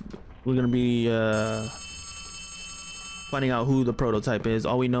be finding out who the prototype is.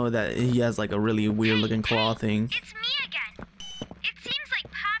 All we know is that he has like a really weird looking claw thing. It's me again. It seems like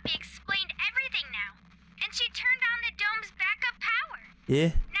Poppy explained everything now, and she turned on the dome's backup power.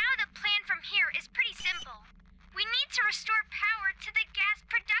 Yeah. Now the plan from here is pretty simple. We need to restore power to the gas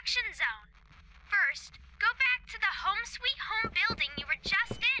production zone. First, go back to the Home Sweet Home building you were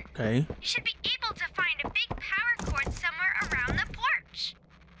just in. Okay. You should be able to find a big power cord somewhere around the porch.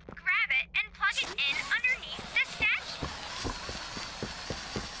 Grab it and plug it in underneath the statue.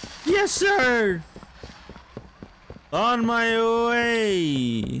 Yes, sir. On my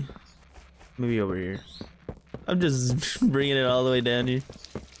way. Maybe over here. I'm just bringing it all the way down here.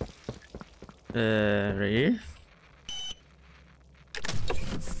 Right here.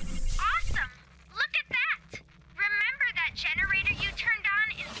 Awesome! Look at that! Remember that generator you turned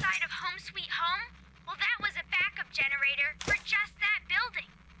on inside of Home Sweet Home? Well, that was a backup generator for just that building.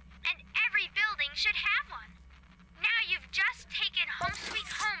 And every building should have one. Now you've just taken Home Sweet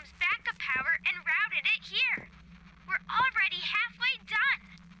Home's backup power and routed it here. We're already halfway done.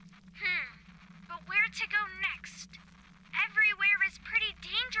 But where to go next? Everywhere is pretty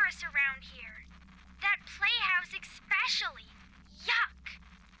dangerous around here. That playhouse especially. Yuck!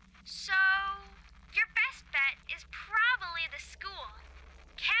 So, your best bet is probably the school.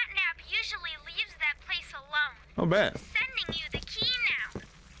 Catnap usually leaves that place alone. Oh, bad. Sending you the key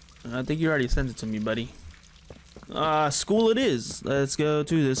now. I think you already sent it to me, buddy. School it is. Let's go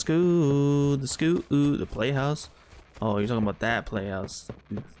to the school. The playhouse. Oh, you're talking about that playhouse.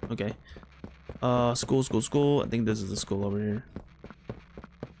 Okay. School. I think this is the school over here.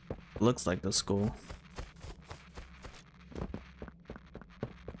 Looks like the school.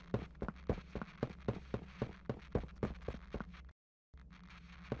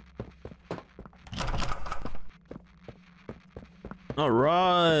 All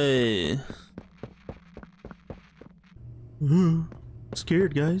right.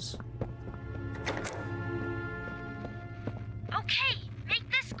 Scared, guys. Okay, make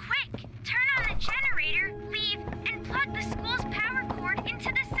this quick. Turn on the generator, leave, and plug the school's power cord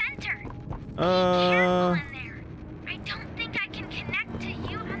into the center. Be careful in there. I don't think I can connect to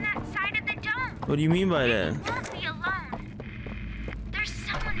you on that side of the dome. What do you mean by that? You won't be alone. There's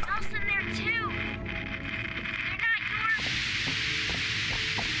someone else in there too. They're not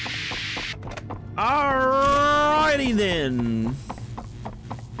Alrighty then.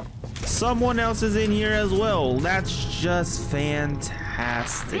 Someone else is in here as well. That's just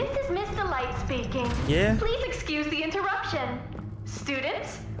fantastic. This is Miss Delight speaking. Yeah? Please excuse the interruption.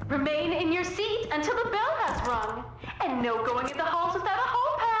 Students, remain in your seat until the bell has rung. And no going in the halls without a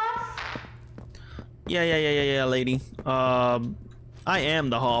hall pass. Yeah, lady. I am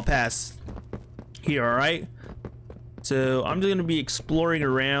the hall pass here, alright? So I'm just gonna be exploring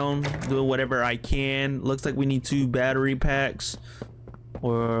around, doing whatever I can. Looks like we need 2 battery packs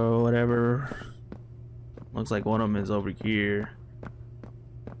or whatever. Looks like one of them is over here.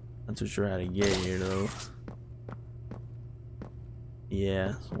 Not too sure how to get here though.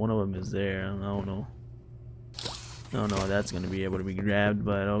 Yeah, one of them is there. I don't know. I don't know if that's gonna be able to be grabbed,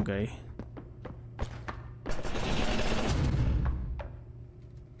 but okay.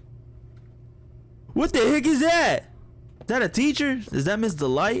 What the heck is that? Is that a teacher? Is that Miss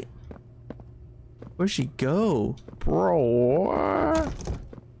Delight? Where'd she go? Bro.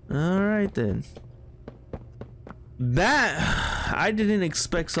 Alright then. That I didn't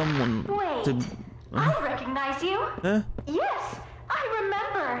expect someone to. I recognize you. Huh? Yes, I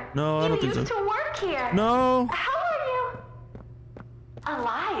remember. No, I don't think so. You used to work here. No. How are you?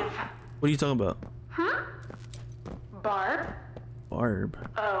 Alive. What are you talking about? Barb? Barb.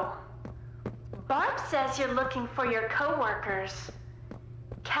 Oh. Barb says you're looking for your co-workers.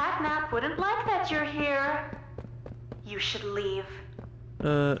 Catnap wouldn't like that you're here. You should leave.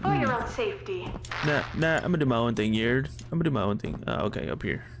 For your own safety. Nah, I'm gonna do my own thing, Yard. I'm gonna do my own thing. Okay, up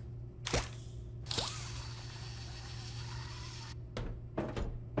here.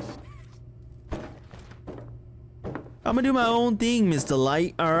 I'm gonna do my own thing, Miss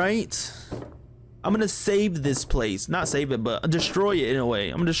Delight, alright? I'm gonna save this place. Not save it, but destroy it in a way.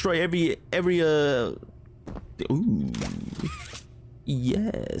 I'm gonna destroy every ooh.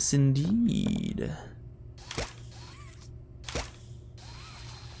 Yes, indeed.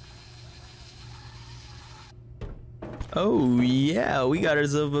 Oh yeah, we got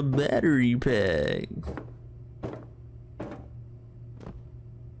ourselves a battery pack.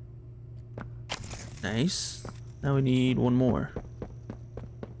 Nice. Now we need one more.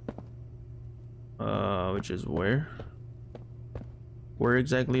 Which is where? Where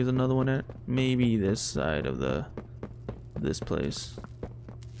exactly is another one at? Maybe this side of this place.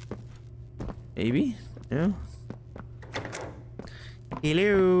 Maybe? Yeah.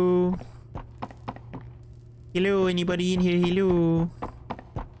 Hello? Hello, anybody in here? Hello?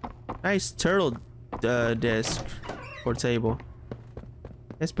 Nice turtle desk or table.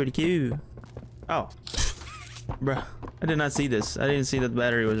 That's pretty cool. Oh. Bruh. I did not see this. I didn't see that the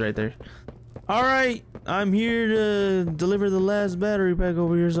battery was right there. Alright. I'm here to deliver the last battery pack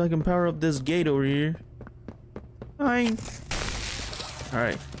over here so I can power up this gate over here. Fine.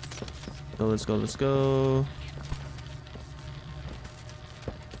 Alright. So let's go, let's go.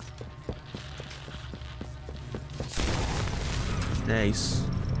 Nice.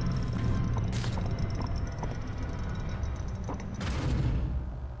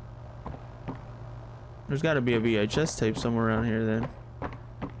 There's got to be a VHS tape somewhere around here then.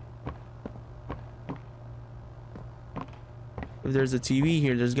 If there's a TV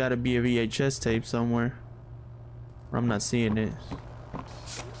here, there's got to be a VHS tape somewhere. I'm not seeing it.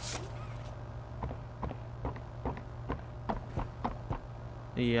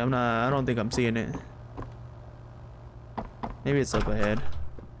 Yeah, I don't think I'm seeing it. Maybe it's up ahead.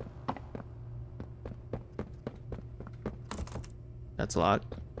 That's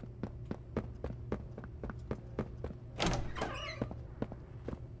locked.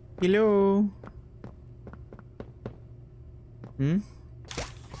 Hello? Hmm?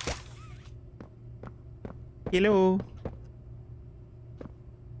 Hello?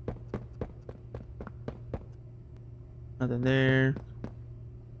 Nothing there.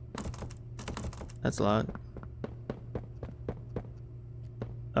 That's locked.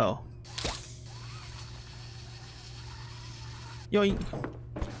 Oh. Yoink.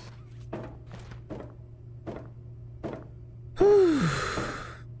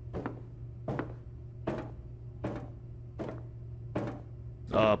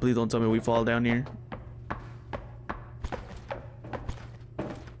 Please don't tell me we fall down here.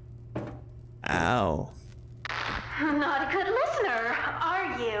 Ow. Not a good listener,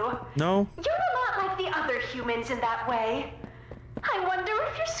 are you? No. You're a lot like the other humans in that way. I wonder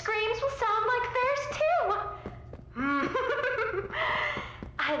if your screams will sound like theirs too.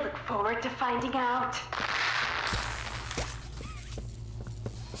 I look forward to finding out.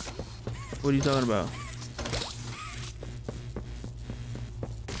 What are you talking about?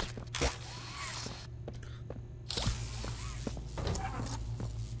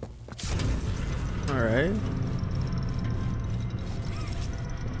 All right.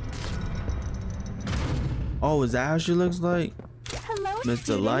 Oh, is that how she looks like? Hello,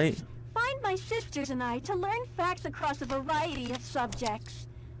 Mr. Light? Find my sisters and I to learn facts across a variety of subjects.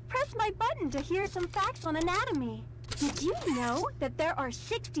 Press my button to hear some facts on anatomy. Did you know that there are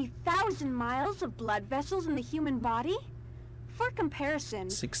 60,000 miles of blood vessels in the human body? For comparison,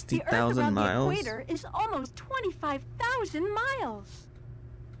 60,000 miles? The equator is almost 25,000 miles.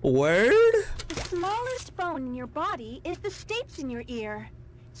 Word? The smallest bone in your body is the stapes in your ear.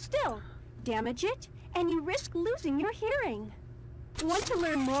 Still, damage it, and you risk losing your hearing. Want to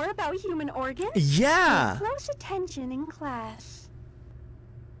learn more about human organs? Yeah! Pay close attention in class.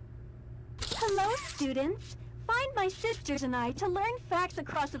 Hello, students. Find my sisters and I to learn facts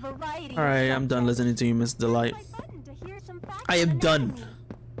across a variety. All right, I'm done listening to you, Miss Delight. I am done.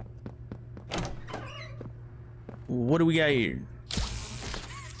 What do we got here?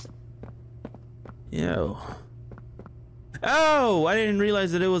 Yo. Oh, I didn't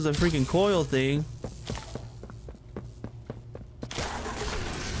realize that it was a freaking coil thing.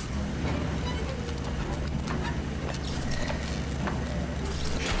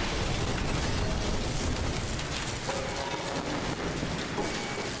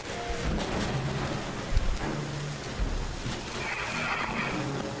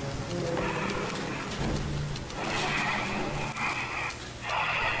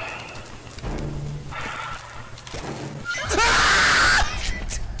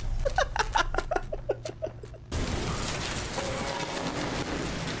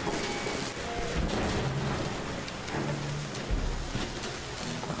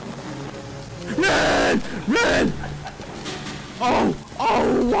 Run! Oh!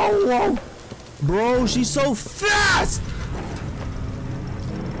 Oh! Whoa! Whoa! Bro, she's so fast!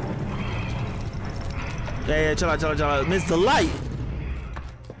 Yeah, chill out, chill out, chill out. Mr. Light!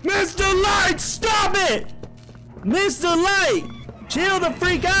 Mr. Light, stop it! Mr. Light! Chill the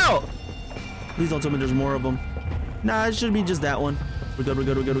freak out! Please don't tell me there's more of them. Nah, it should be just that one. We're good, we're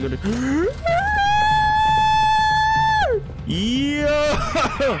good, we're good, we're good.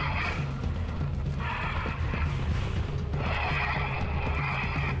 Yeah!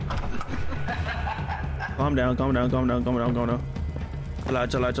 Calm down, calm down, calm down, calm down, calm down. Chill out,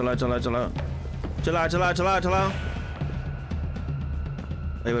 chill out, chill out, chill out, chill out. Chill out, chill out, chill out, chill out.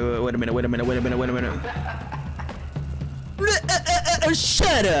 Wait a minute, wait a minute, wait a minute, wait a minute.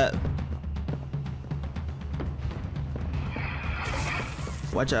 Shut up.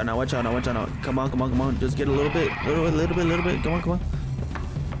 Watch out now, watch out now, watch out now. Come on, come on, come on. Just get a little bit, little bit. Come on, come on.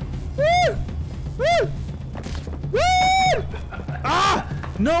 Woo! Woo! Woo! Ah!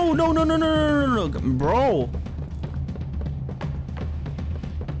 No, no, no, no, no, no, no, no, bro.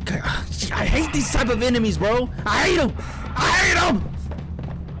 I hate these type of enemies, bro. I hate them. I hate them.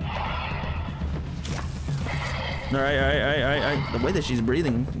 All right. The way that she's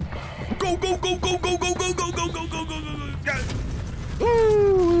breathing. Go, go, go, go, go, go, go, go, go, go, go, go, go.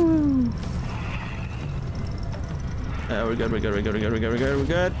 Ooh. Yeah, we're good. We're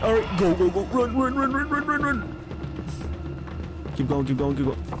good. All right, go, go, go. Run. Keep going.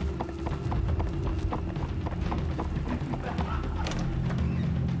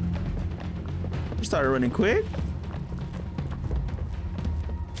 You started running quick.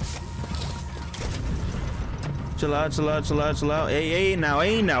 Chill out. Hey,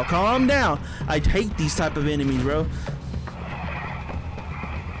 now. Calm down. I hate these type of enemies, bro.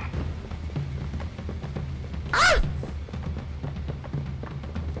 Ah!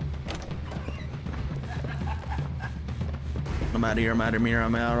 I'm out of here.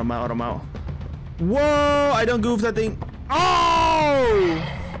 I'm out. Whoa! I don't goof that thing. Oh!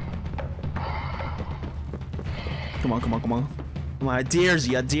 Come on. I dares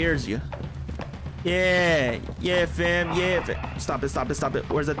you. Yeah, fam. Stop it.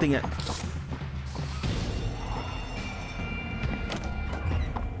 Where's that thing at?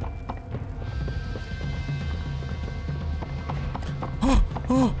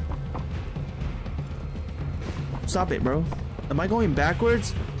 Oh. Stop it, bro. Am I going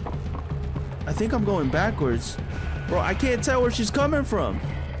backwards? I think I'm going backwards. Bro, I can't tell where she's coming from.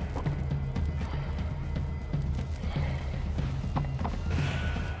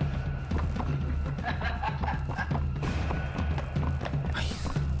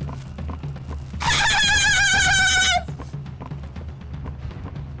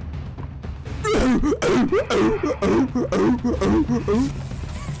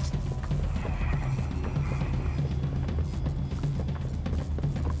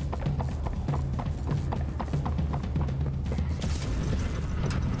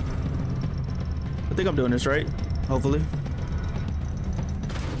 I think I'm doing this right. Hopefully.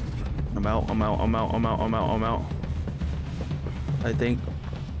 I'm out. I think.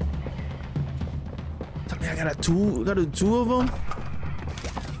 Tell me I got two of them.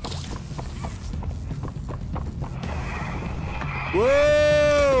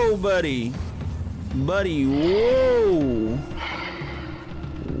 Whoa, buddy. Whoa.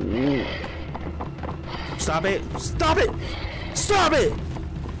 Stop it.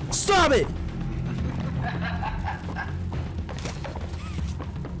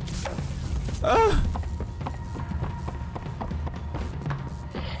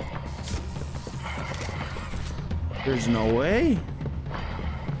 There's no way.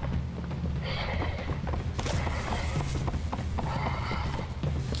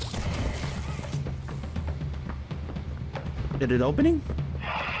 Did it open?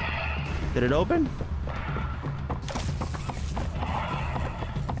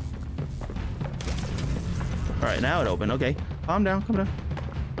 All right, now it opened. Okay, calm down.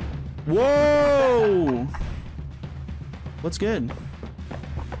 Whoa! What's good?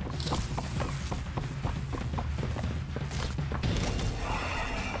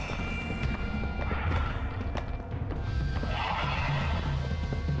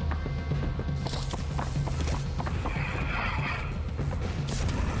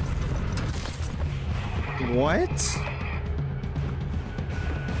 What?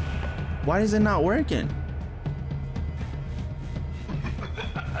 Why is it not working?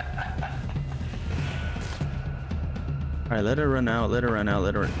 All right, let her run out.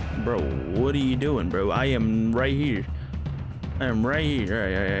 Bro, what are you doing, bro? I am right here. Run.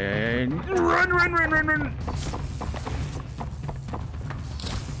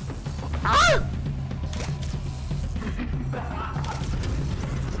 Ah!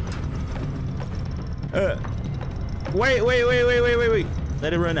 Wait.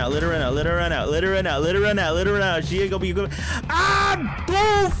 Let it run out. She ain't gonna be good. I'm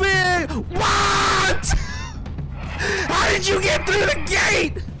goofing! What? How did you get through the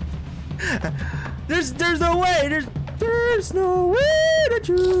gate? There's no way. There's no way that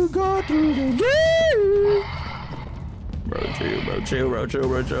you got through the gate. Bro,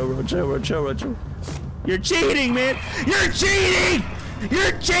 chill. You're cheating, man. You're cheating.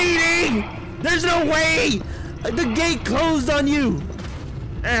 There's no way. The gate closed on you.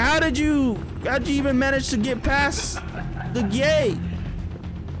 And how'd you even manage to get past the gate?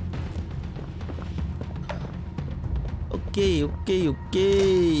 Okay.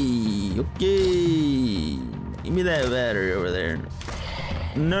 Give me that battery over there.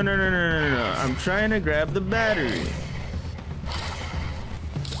 No. I'm trying to grab the battery.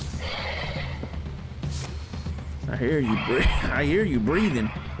 I hear you breathing.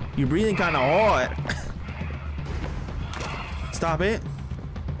 You're breathing kind of hard. Stop it.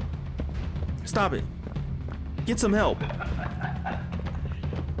 Stop it. Get some help.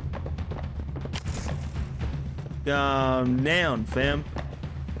 Calm down, fam.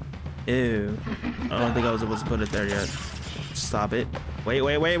 Ew. I don't think I was supposed to put it there yet. Stop it. Wait.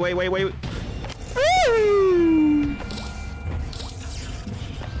 Woo!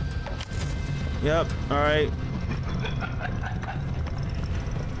 Yep, alright.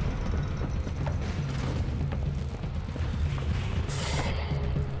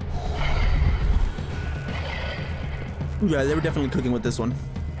 Yeah, they were definitely cooking with this one.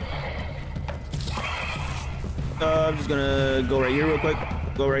 I'm just gonna go right here real quick.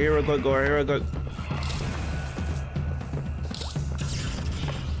 Go right here real quick.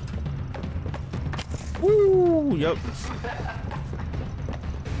 Woo! Yep.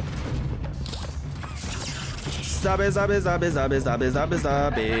 Stop it.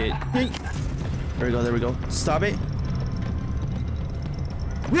 Hey. There we go. Stop it.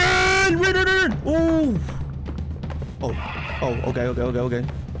 Run! Ooh! Oh, okay.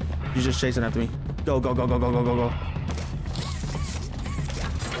 You're just chasing after me. Go. Close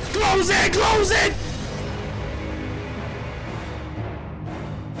it!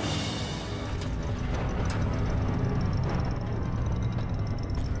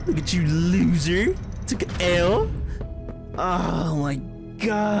 Look at you, loser. Took an L. Oh my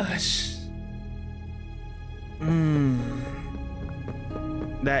gosh.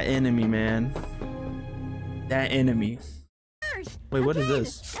 That enemy, man. That enemy. Wait, what is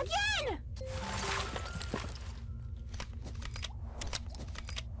this? Again!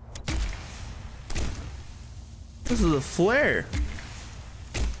 This is a flare.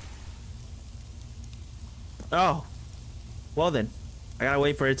 Oh. Well then. I gotta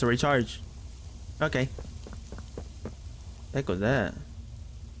wait for it to recharge. Okay. Heck was that?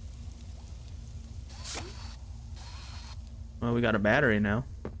 Well, we got a battery now.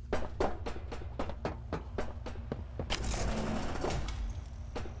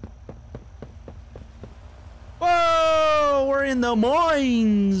 Whoa! We're in the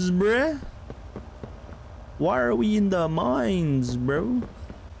mines, bruh. Why are we in the mines, bro?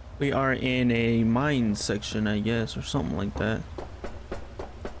 We are in a mine section, I guess, or something like that.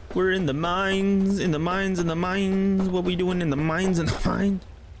 We're in the mines, What we doing in the mines,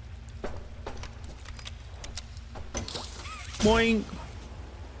 Boing.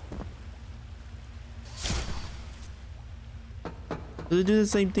 Does it do the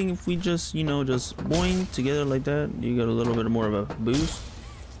same thing if we just, just boing together like that? You get a little bit more of a boost.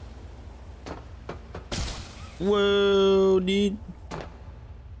 Whoa, dude.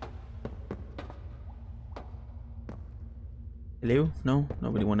 Hello? No?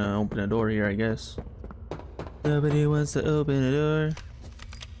 Nobody want to open a door here, I guess. Nobody wants to open a door.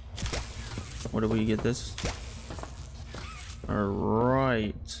 What do we get this?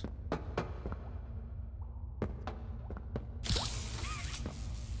 Alright.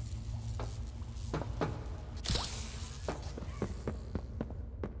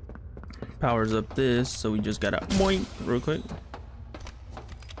 Powers up this, so we just gotta boink real quick.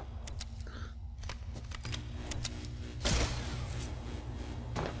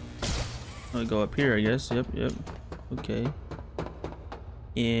 I'll go up here, I guess. Yep. Okay.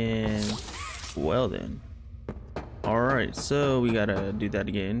 And well then. Alright, so we gotta do that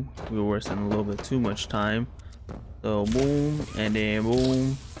again. We were wasting a little bit too much time. So boom, and then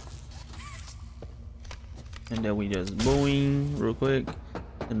boom. And then we just boing real quick.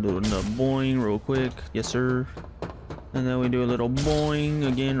 And do another boing real quick. Yes, sir. And then we do a little boing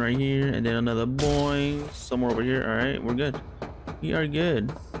again right here. And then another boing somewhere over here. Alright, we're good. We are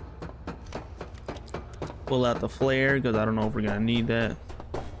good. Pull out the flare because I don't know if we're gonna need that.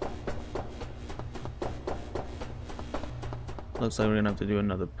 Looks like we're gonna have to do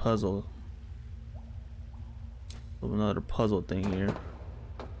another puzzle. Another puzzle thing here.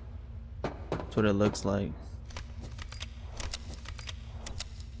 That's what it looks like.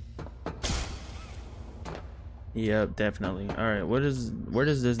 Yep, definitely. All right, where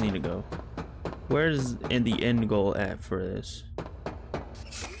does this need to go? Where's in the end goal at for this?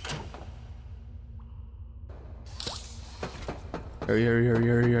 Hurry.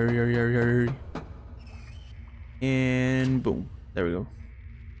 And boom. There we go.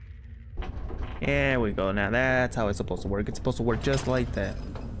 There we go. Now that's how it's supposed to work. It's supposed to work just like that.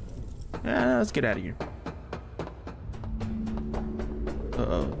 Let's get out of here.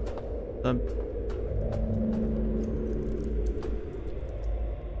 Uh-oh.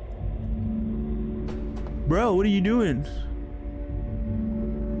 Bro, what are you doing?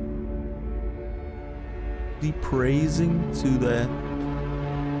 The praising to the...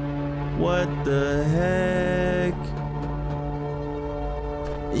 What the heck?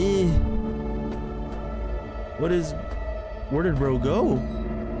 What is... Where did bro go?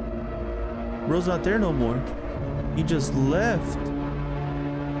 Bro's not there no more. He just left.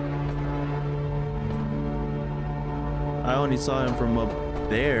 I only saw him from up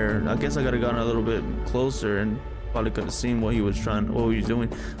there. I guess I gotta gotten a little bit closer and probably could have seen what he was trying, what he was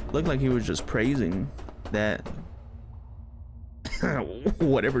doing. Looked like he was just praising that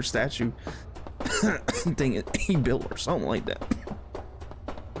whatever statue thing he built or something like that.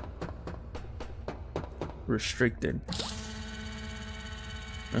 Restricted.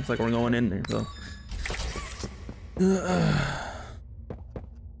 Looks like we're going in there, so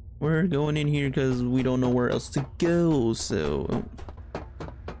we're going in here because we don't know where else to go. So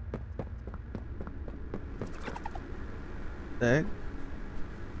heck?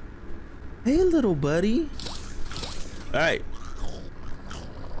 Hey, little buddy. All right.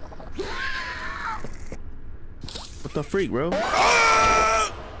 What the freak, bro?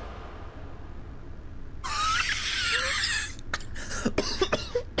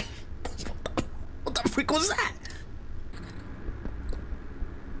 What the freak was that?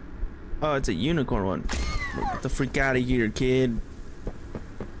 Oh, it's a unicorn one. Get the freak out of here, kid.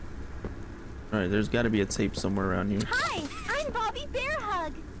 All right, there's got to be a tape somewhere around here. Hi, I'm Bobby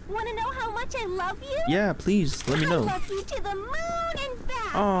Bearhug. Want to know how much I love you? Yeah, please, let me know. I love you to the moon and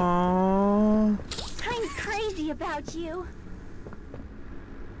back. Aww. I'm crazy about you.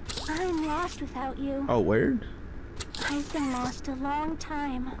 I'm lost without you. Oh, word? I've been lost a long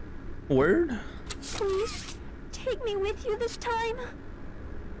time. Word? Please, take me with you this time.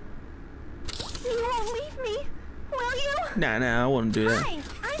 You won't leave me, will you? Nah, I wouldn't do that. Hi,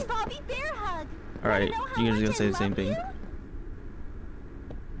 I'm Bobby Bearhug. Alright, you're just gonna say the same thing.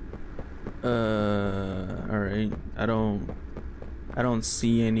 Alright. I don't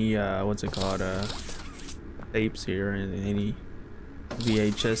see any what's it called, tapes here or anything, any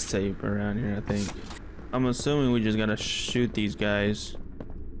VHS tape around here. I think I'm assuming we just gotta shoot these guys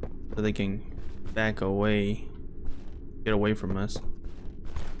so they can back away, get away from us.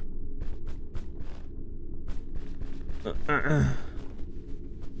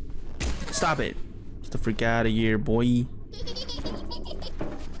 Stop it. Get the freak out of here, boy.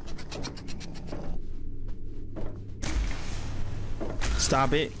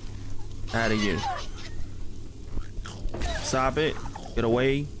 Stop it. Out of here. Stop it. Get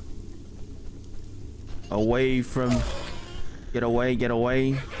away. Away from... Get away, get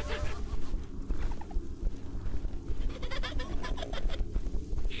away.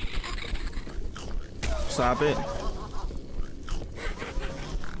 Stop it.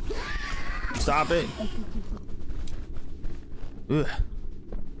 Stop it. Ugh.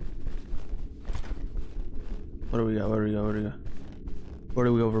 What do we got? What do we got? What do we got? Where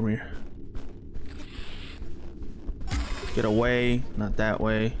do we go from here? Get away. Not that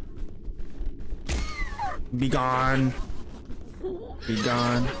way. Be gone. Be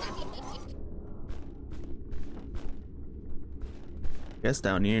gone. Guess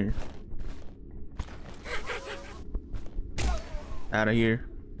down here. Out of here.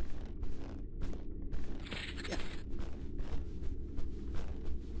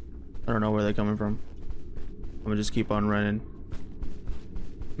 I don't know where they're coming from. I'm gonna just keep on running.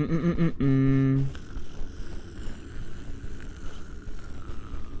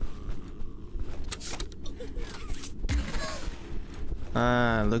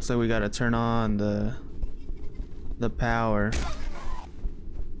 Looks like we gotta turn on the power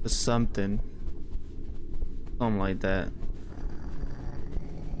to something like that.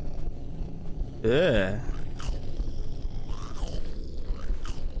 Yeah.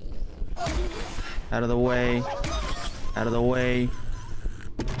 Out of the way. Out of the way.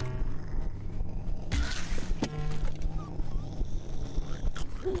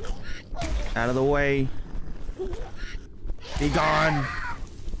 Out of the way. Be gone.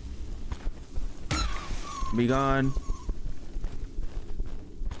 Be gone.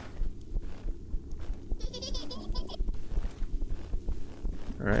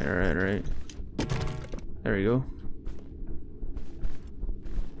 Alright, alright, alright. There we go.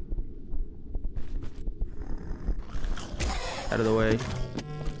 Out of the way.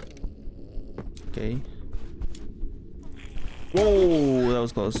 Okay. Whoa, that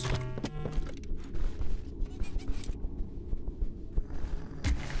was close.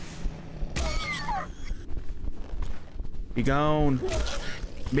 Be gone.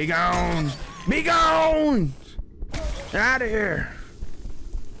 Be gone. Be gone. Out of here.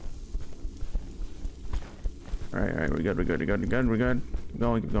 All right, we're good. We're good. We're good.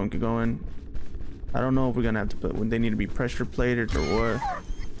 Keep going. I don't know if we're gonna have to put when they need to be pressure plated or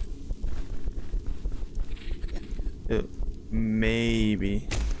what. Maybe.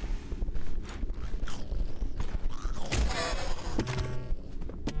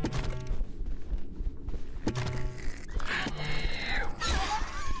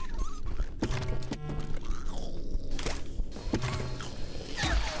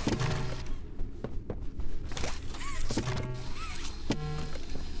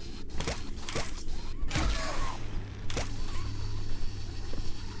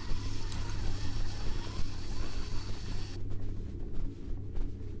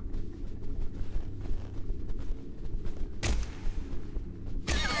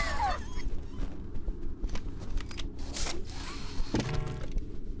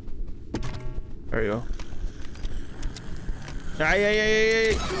 There you go.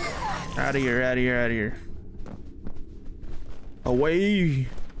 Ay. Out of here. Away.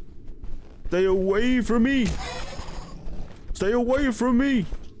 Stay away from me. Stay away from me.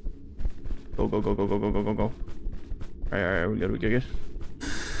 Go. All right, we good.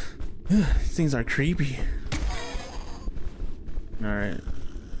 These things are creepy. All right.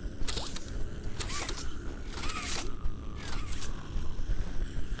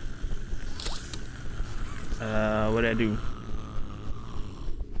 What did I do?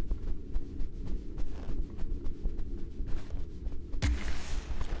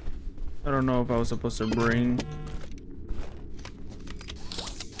 I don't know if I was supposed to bring.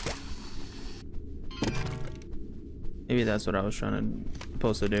 Maybe that's what I was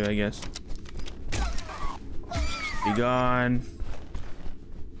supposed to do, I guess. Be gone.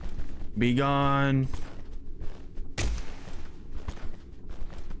 Be gone.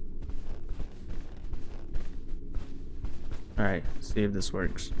 All right, see if this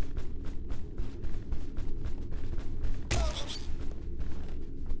works.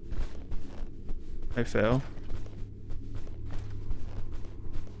 I fell.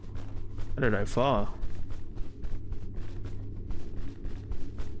 How did I fall?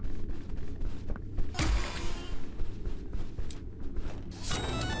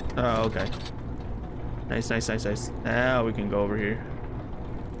 Oh, okay. Nice. Now we can go over here.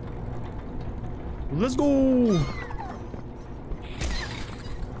 Let's go.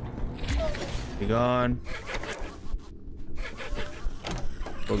 Be gone.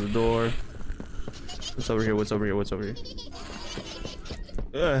 Close the door. What's over here?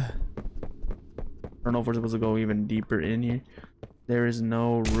 Ugh. I don't know if we're supposed to go even deeper in here. There is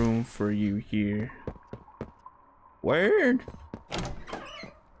no room for you here. Word,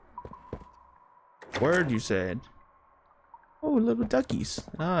 you said. Oh, little duckies.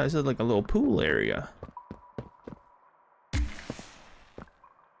 Ah, this is like a little pool area.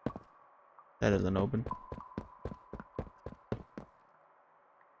 That isn't open.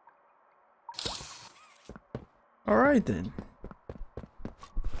 All right then.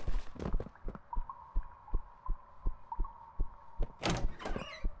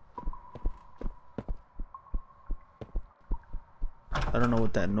 I don't know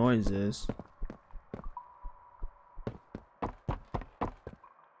what that noise is.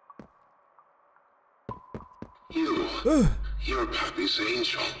 You're Pappy's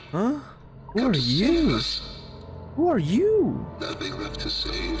angel. Huh? Who are you? Who are you? Nothing left to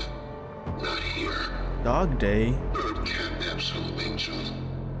save. Not here. Dog Day. Bird Catnap's home, angel.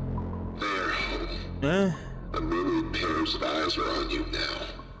 Their home. A myriad pairs of eyes are on you now.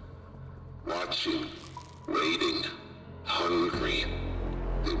 Watching, waiting, hungry.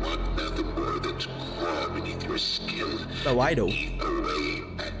 They want nothing more than to crawl beneath your skin. Oh, I do. Eat away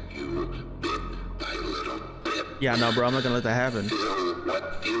at you bit by little bit. Yeah, no, bro, I'm not gonna let that happen. Fill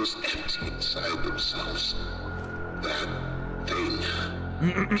what feels empty inside themselves. That thing.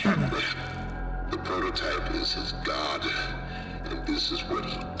 Catnap. The prototype is his god, and this is what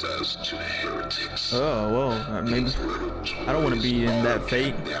he does to heretics. Oh, well, maybe. I don't want to be in that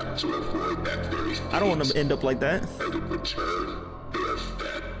fate. To avoid that very fate. I don't want to end up like that. And in return, they are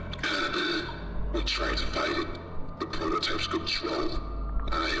fed. We try to fight it. The prototype's control.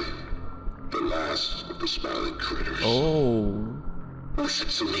 I am the last of the smiling critters. Oh. Listen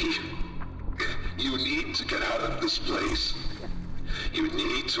to me. You need to get out of this place. You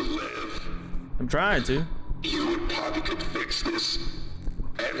need to live. I'm trying to. You and Poppy could fix this.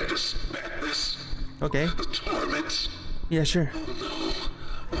 End this madness. Okay. The torments. Yeah, sure. Oh no.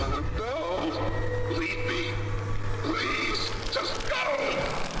 Oh no. Leave me. Please. Just go.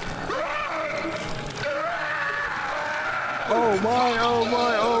 Run. Oh my, oh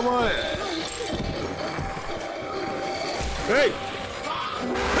my, oh my. Hey!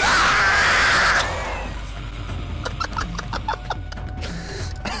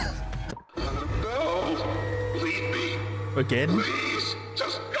 No! Leave me! Again? Please!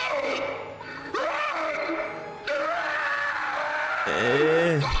 Just go!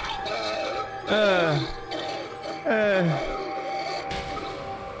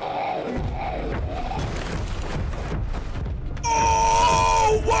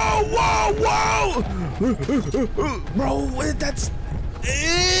 Oh! Whoa! Bro, that's...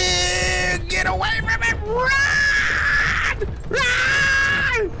 Get away from it! Run!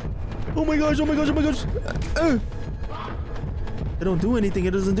 Run! Oh my gosh, oh my gosh, oh my gosh. It don't do anything,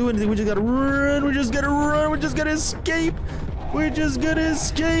 it doesn't do anything. We just gotta run, we just gotta run, we just gotta escape. We're just gonna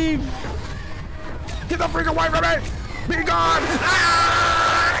escape. Get the freak away from me! Be gone!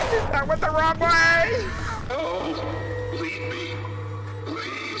 Ah! I went the wrong way! No! Leave me!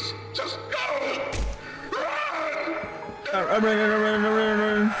 Please! Just go! Run! I'm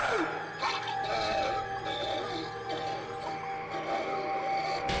running.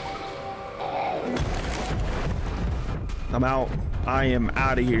 I'm out. I am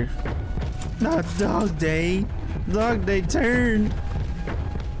out of here. Not dog day. Dog day turn.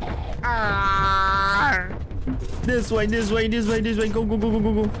 Ah! This way. Go.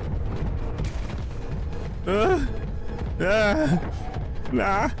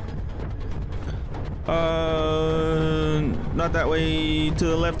 Nah. Not that way. To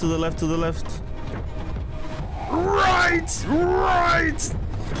the left. Right.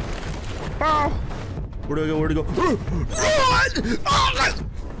 Oh. Where to go? Run!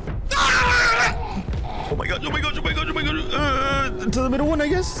 Oh my god. To the middle one, I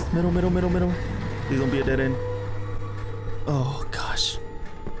guess. Middle. Please don't be a dead end. Oh gosh.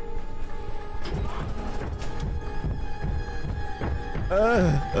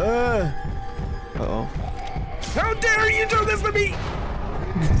 Uh-oh. How dare you do this to me?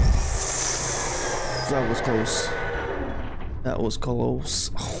 That was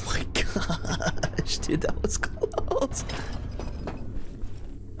close. Oh my gosh, dude, that was close.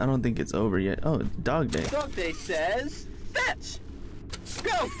 I don't think it's over yet. Oh, dog day. Dog day says, fetch!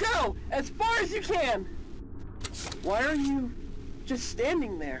 Go! As far as you can! Why are you just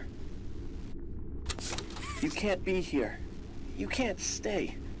standing there? You can't be here. You can't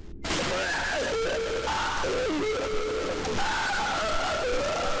stay.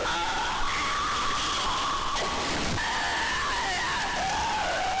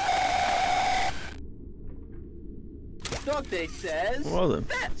 Dog day says, well then.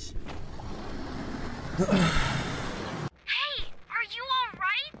 fetch! Hey, are you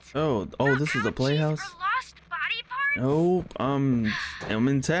alright? Oh, this is the Playhouse? Lost body parts? Nope, I'm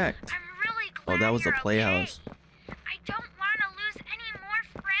intact. I'm really glad that was the you're Playhouse. Okay. I don't want to lose any more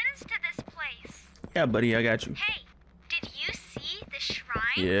friends to this place. Yeah, buddy, I got you. Hey, did you see the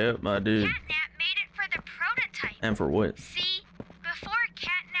shrine? Yep, I did. Catnap made it for the prototype. And for what? See, before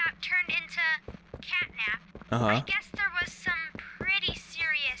Catnap turned into Catnap, Uh-huh. I guess there was some pretty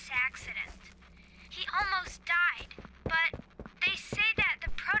serious accident. He almost died, but they say that the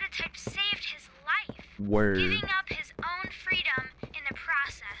prototype saved his life. Word. Giving up his own freedom in the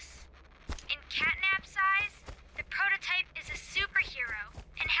process. In Catnap's eyes, the prototype is a superhero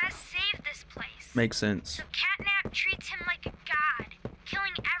and has saved this place. Makes sense. So Catnap treats him like a god,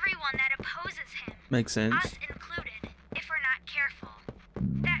 killing everyone that opposes him. Makes sense. Us included, if we're not careful.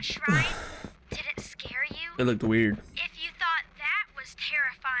 That shrine, did it scare you? It looked weird. If you thought that was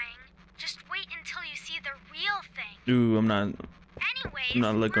terrifying, just wait until you see the real thing. Ooh, I'm not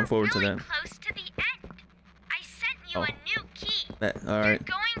looking we're forward really to that. Close to the end. I sent you a new key. All right.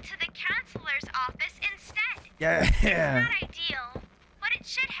 You're going to the counselor's office instead. Yeah. It's not ideal, but it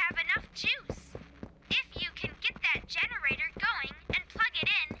should have enough juice. If you can get that generator going and plug it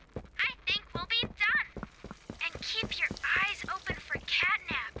in, I think we'll be done. And keep your eyes open for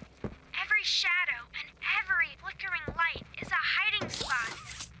Catnap. Every shadow and every flickering light is a hiding spot.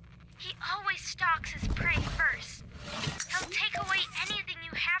 He always stalks his prey first. He'll take away anything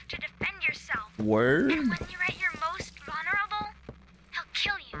you have to defend yourself. Word? And when you're at your most vulnerable, he'll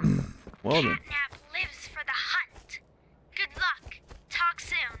kill you. Well then. Catnap lives for the hunt. Good luck. Talk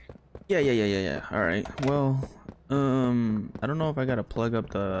soon. Yeah. All right. Well, I don't know if I gotta plug up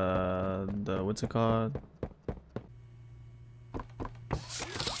the what's it called?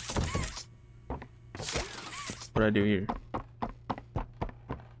 What do I do here?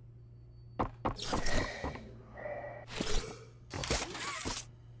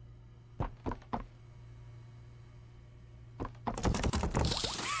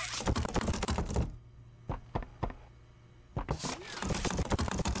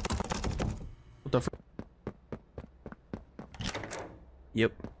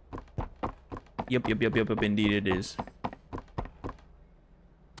 Yep. Yep, indeed it is.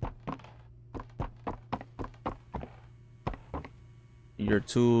 Your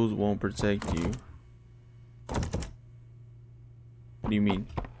tools won't protect you. What do you mean?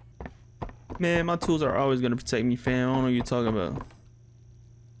 Man, my tools are always gonna protect me, fam. I don't know what you're talking about.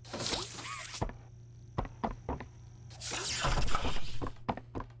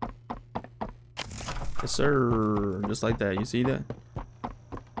 Yes, sir. Just like that. You see that?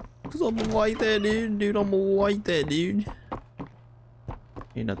 Cause I'm like that, dude. Dude, I'm like that, dude.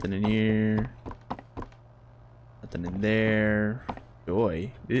 Ain't nothing in here. Nothing in there.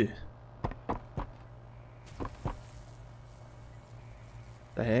 Joy. Ew.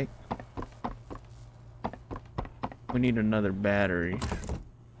 The heck? We need another battery.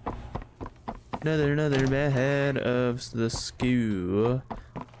 Another bad of the school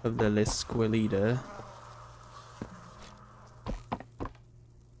of the L'escuelita.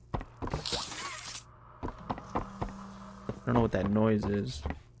 I don't know what that noise is.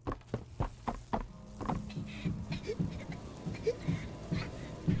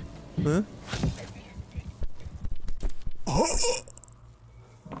 Huh?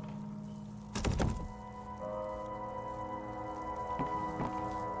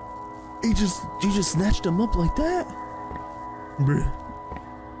 You just snatched him up like that? Bruh.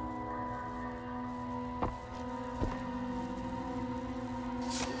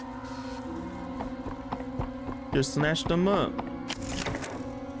 Just snatched him up.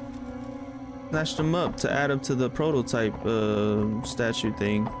 Snatched him up to add him to the prototype statue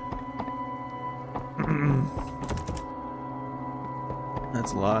thing.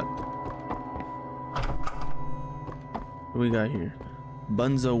 That's a lot. What do we got here?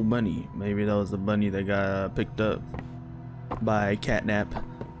 Bunzo Bunny. Maybe that was the bunny that got picked up by Catnap.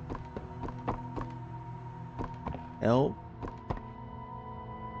 Help.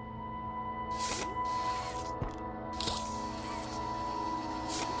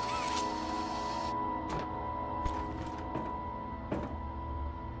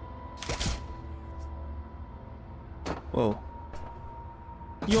 Whoa.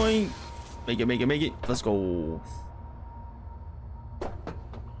 Yoink. Make it. Let's go.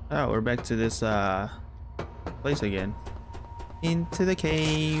 Oh, we're back to this place again. Into the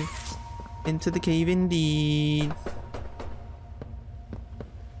cave. Into the cave indeed.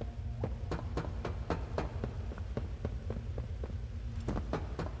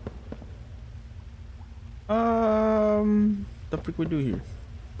 The frick we do here?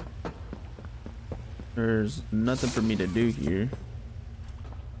 There's nothing for me to do here.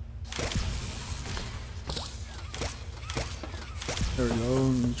 There we go.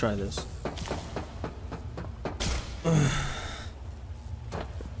 Let me try this.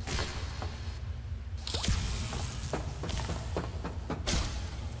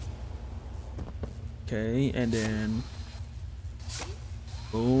 Okay, and then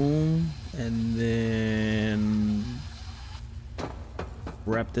boom, and then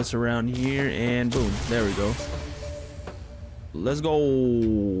wrap this around here, and boom, there we go. Let's go.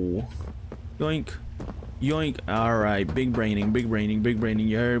 Yoink. Yoink. All right, big braining.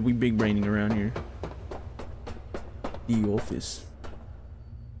 You heard? We big braining around here. The office.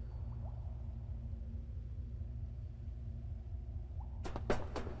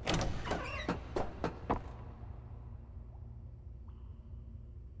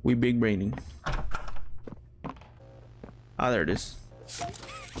 We big braining. Ah, there it is. See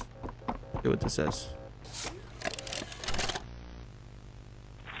what this says.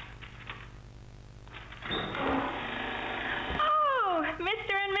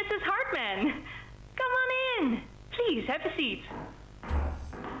 Have a seat.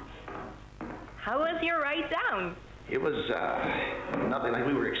 How was your ride down? It was nothing like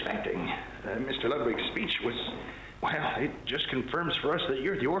we were expecting. Mr. Ludwig's speech was, well, it just confirms for us that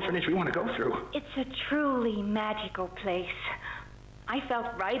you're the orphanage we want to go through. It's a truly magical place. I felt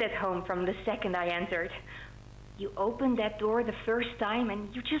right at home from the second I entered. You opened that door the first time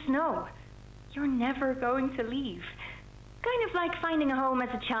and you just know you're never going to leave. Kind of like finding a home as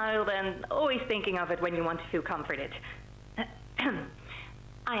a child and always thinking of it when you want to feel comforted.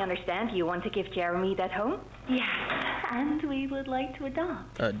 I understand you want to give Jeremy that home? Yes, and we would like to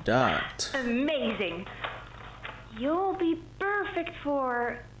adopt. Adopt? Amazing. You'll be perfect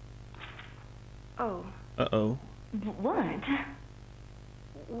for... Oh. Uh-oh. What?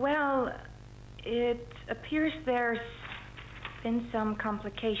 Well, it appears there's been some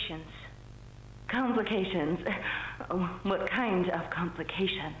complications. Complications? What kind of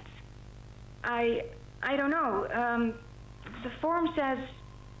complications? I don't know. The form says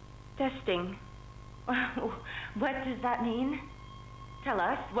testing. What does that mean? Tell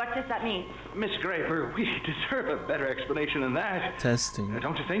us, what does that mean? Miss Graver, we deserve a better explanation than that. Testing.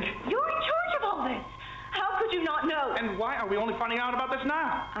 Don't you think? You're in charge of all this. How could you not know? And why are we only finding out about this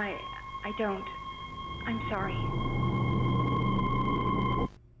now? I don't. I'm sorry.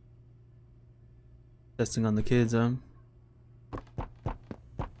 Testing on the kids, huh?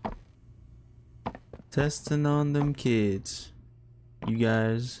 Testing on them kids. You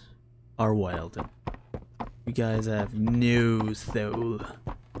guys are wild. You guys have no soul.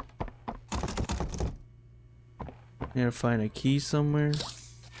 Never find a key somewhere.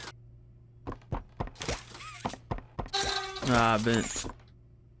 Ah, bent.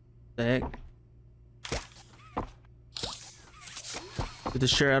 The heck? Get the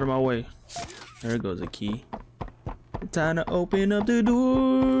shirt out of my way. There goes a key. Time to open up the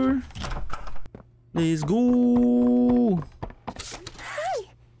door. Let's go. Hi,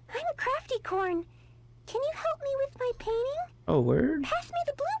 I'm Crafty Corn. Can you help me with my painting? Oh, word? Pass me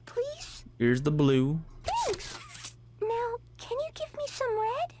the blue, please. Here's the blue. Thanks. Now, can you give me some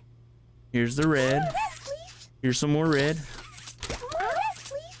red? Here's the red. More red, please. Here's some more red. More red,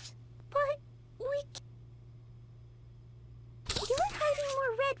 please. But you're hiding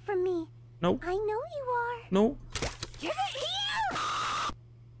more red from me. Nope. I know you are. Nope. Give it here.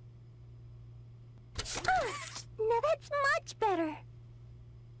 Now that's much better.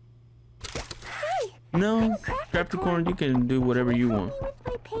 Hi. No, Crafty Corn, you can do whatever you want.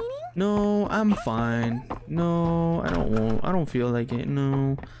 No, I'm fine. No, I don't feel like it.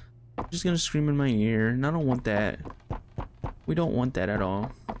 No. I'm just gonna scream in my ear, and I don't want that. We don't want that at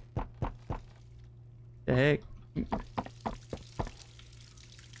all. The heck?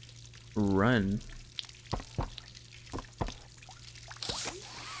 Run.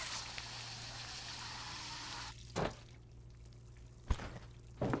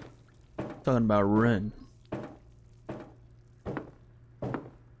 Talking about run.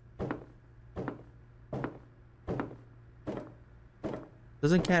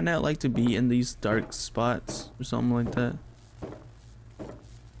 Doesn't Catnap like to be in these dark spots or something like that?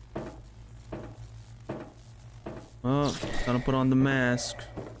 Oh, gotta put on the mask.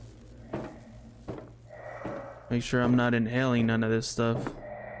 Make sure I'm not inhaling none of this stuff.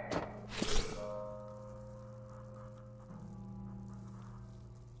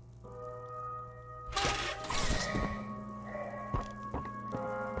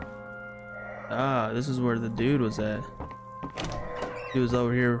 Ah, this is where the dude was at. He was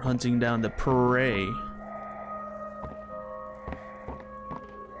over here hunting down the prey.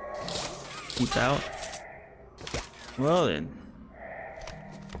 Keep out. Well then.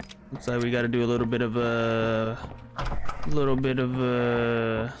 Looks like we gotta do a little bit of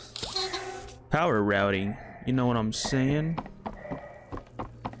power routing. You know what I'm saying?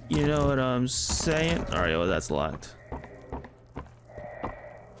 You know what I'm saying? Alright, well that's locked.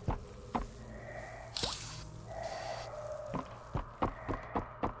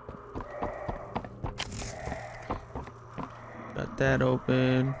 Got that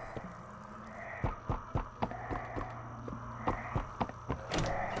open.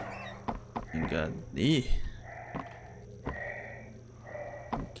 And got the.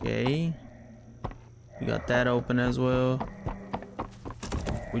 Okay. We got that open as well.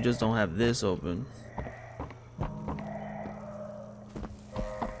 We just don't have this open.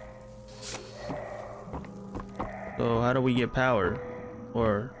 So how do we get power?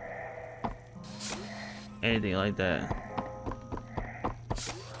 Or anything like that?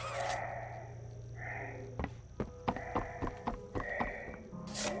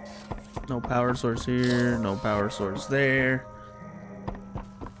 No power source here, no power source there.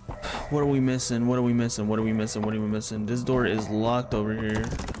 What are we missing? What are we missing? What are we missing? What are we missing? This door is locked over here.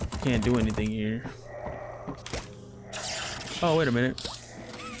 Can't do anything here. Oh, wait a minute.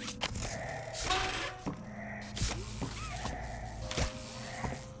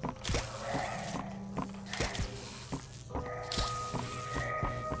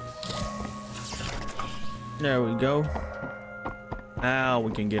 There we go. Now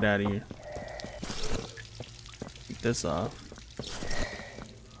we can get out of here. Take this off.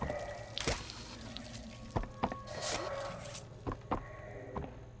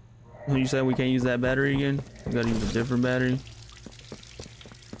 You said we can't use that battery again? We gotta use a different battery.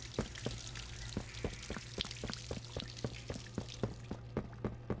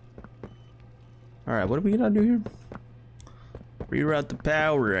 Alright, what are we gonna do here? Reroute the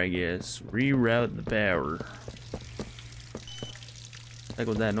power, I guess. Reroute the power. Heck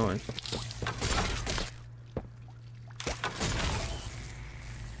was that noise?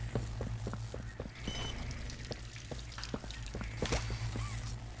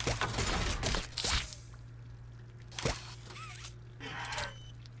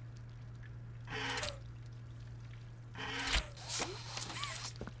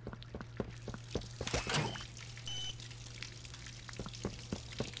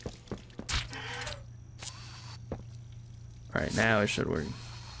 Alright, now it should work.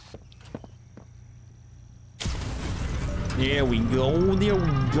 There we go, there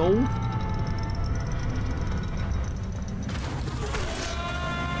we go.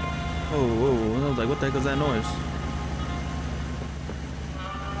 Oh, whoa, I was like, what the heck is that noise?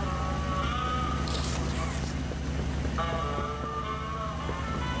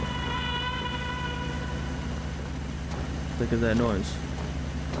 What the heck is that noise?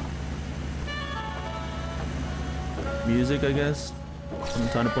 Music, I guess. I'm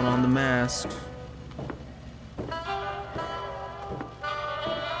trying to put on the mask.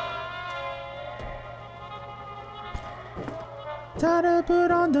 Time to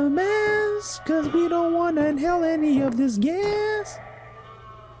put on the mask, cause we don't want to inhale any of this gas.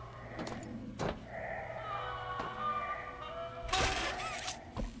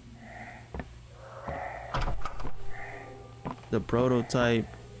 The prototype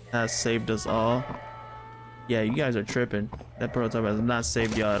has saved us all. Yeah, you guys are tripping. That prototype has not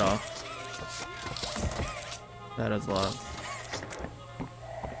saved y'all at all. That is a lot.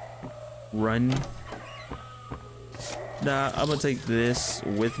 Run. Nah, I'm gonna take this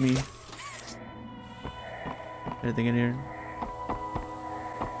with me. Anything in here?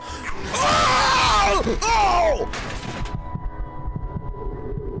 Oh! Oh!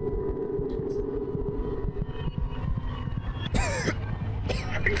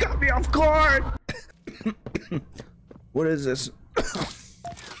 It got me off guard. What is this?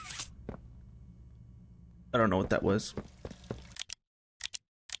 I don't know what that was.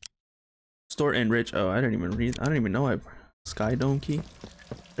 Store enrich. Oh, I didn't even read. I don't even know I Sky Dome key.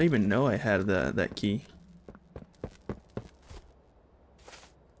 I didn't even know I had that key.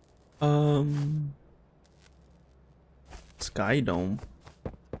 Sky Dome.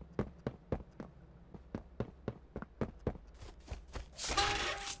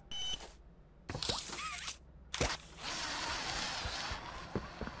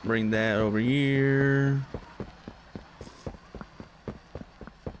 Bring that over here.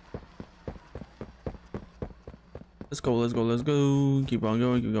 Let's go, let's go, let's go. Keep on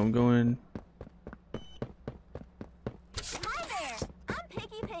going, keep on going. Hi there, I'm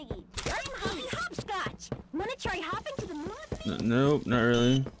Piggy. I'm Hoppy Hopscotch. Wanna try hopping to the moon? Nope, not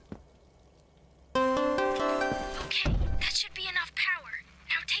really. Okay, that should be enough power.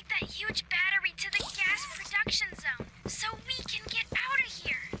 Now take that huge battery to the gas production zone so we can get out of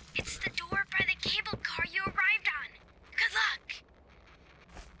here. It's the door by the cable car you arrived on. Good luck.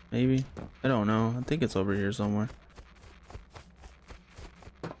 Maybe. I don't know. I think it's over here somewhere.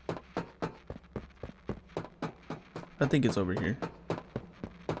 I think it's over here.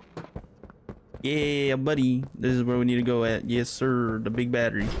 Yeah, buddy. This is where we need to go at. Yes, sir. The big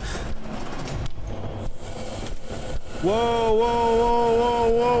battery. Whoa, whoa, whoa, whoa,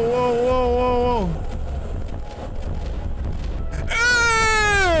 whoa, whoa, whoa, whoa, whoa.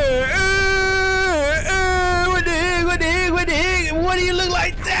 What the heck? What the heck? What the heck? Why do you look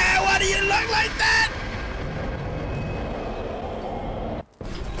like that? Why do you look like that?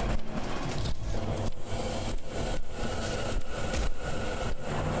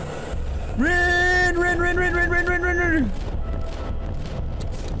 Run!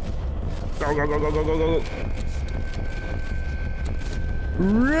 Go, go, go, go, go, go, go.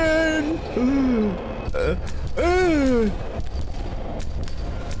 Run!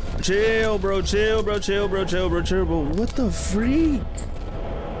 Chill, bro, chill, bro, chill, bro, chill, bro, chill, bro. What the freak?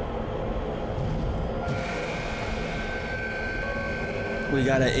 We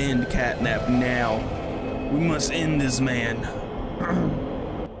gotta end Catnap now. We must end this man.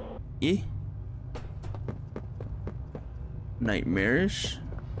 Yeah. Nightmarish.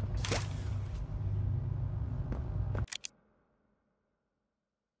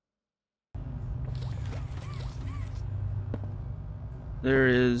 There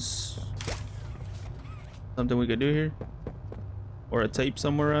is something we could do here, or a tape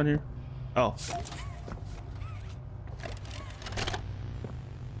somewhere around here. Oh.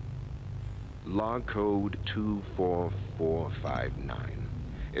 Log code 24459.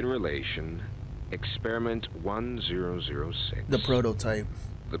 In relation, experiment 1006. The prototype.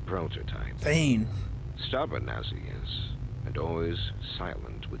 The prototype. Pain. Stubborn as he is, and always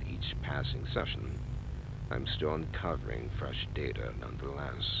silent with each passing session, I'm still uncovering fresh data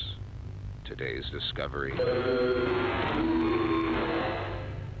nonetheless. Today's discovery.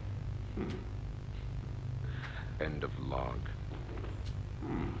 End of log.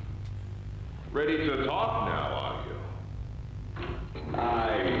 Ready to talk now, are you?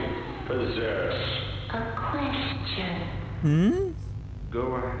 I possess a question.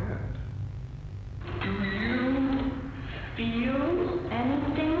 Go ahead. Do you feel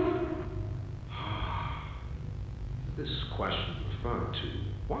anything? This question referred to?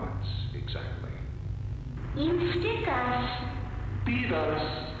 What exactly? You stick us. Beat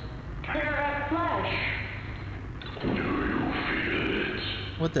us. Tear our flesh. Do you feel it?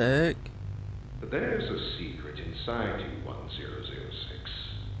 What the heck? There's a secret inside you, 1006.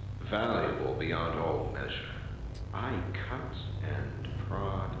 Valuable beyond all measure. I cut and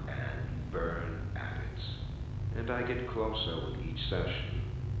prod and burn at it. And I get closer with each session.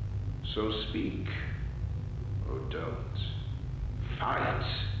 So speak. Or don't. Fight.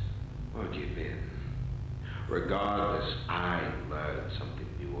 Or give in. Regardless, I learn something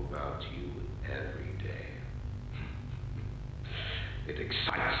new about you every day. It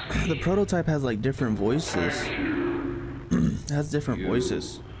excites me. The prototype has like different voices. It has different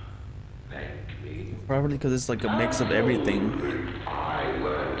voices. Thank me. Probably because it's like a mix of everything. I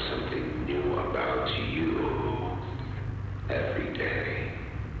learn something new about you every day.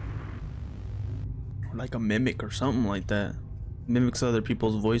 Like a mimic or something like that. Mimics other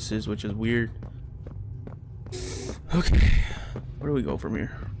people's voices, which is weird. Okay, where do we go from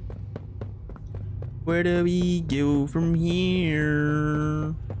here? Where do we go from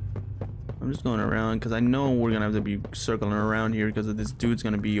here? I'm just going around because I know we're gonna have to be circling around here because this dude's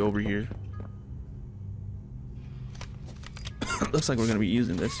gonna be over here. Looks like we're gonna be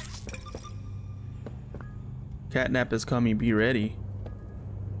using this. Catnap is coming, be ready.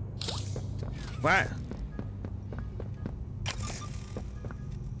 What?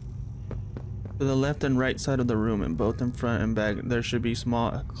 To the left and right side of the room, and both in front and back, there should be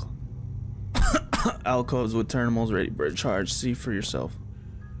small alcoves with terminals ready for a charge. See for yourself.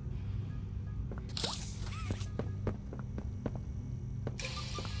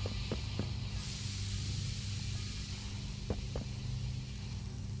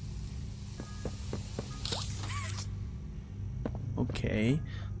 Okay.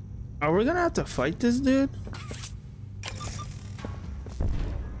 Are we gonna have to fight this dude?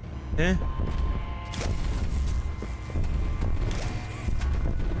 Eh?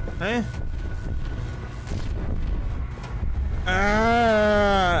 Eh?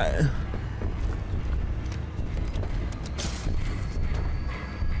 Ah!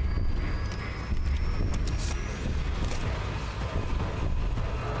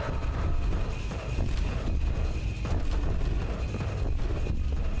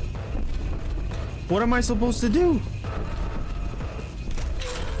 What am I supposed to do?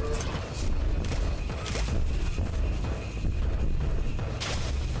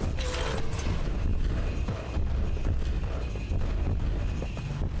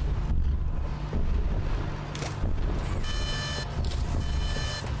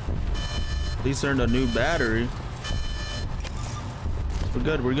 At least earned a new battery. We're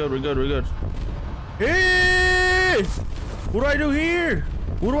good, we're good, we're good, we're good. Hey! What do I do here?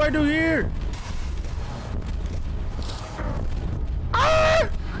 What do I do here? Ah!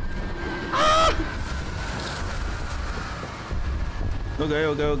 Ah! Okay,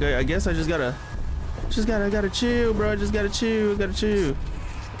 okay, okay. I guess I just gotta chill, bro. I just gotta chill,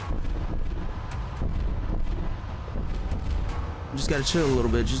 Just gotta chill a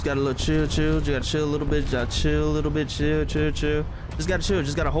little bit. Just gotta chill. Just gotta chill a little bit. Just chill a little bit. Chill. Just gotta chill.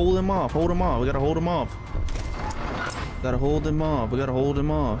 Just gotta hold him off. Hold him off. We gotta hold him off. Gotta hold him off. We gotta hold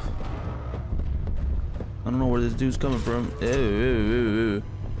him off. I don't know where this dude's coming from.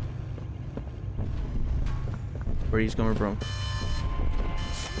 Where he's coming from.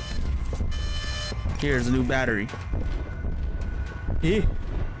 Here's a new battery.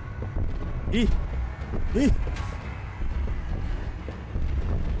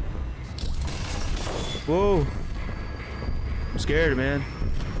 Whoa. I'm scared, man.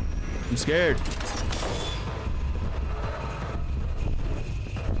 I'm scared.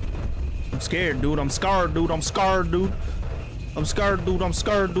 I'm scared, dude. I'm scarred, dude. I'm scarred, dude. I'm scarred, dude. I'm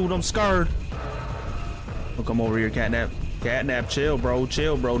scarred, dude. I'm scarred. Oh, come over here, Catnap. Catnap, chill, bro.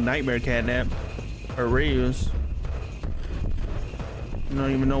 Chill, bro. Nightmare Catnap. Arias. You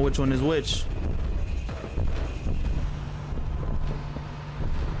don't even know which one is which.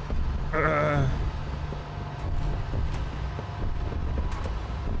 Alright.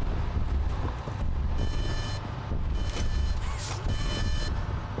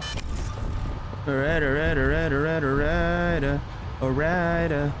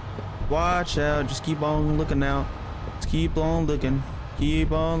 Watch out. Just keep on looking out. Just keep on looking.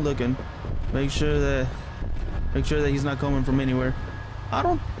 Keep on looking. Make sure that he's not coming from anywhere.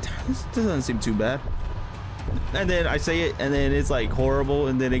 This doesn't seem too bad. And then I say it, and then it's like horrible,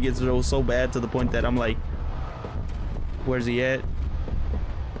 and then it gets so bad to the point that I'm like, where's he at?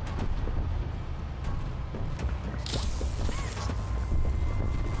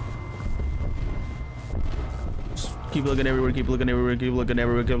 Keep looking everywhere, keep looking everywhere, keep looking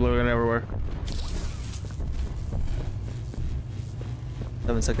everywhere, keep looking everywhere.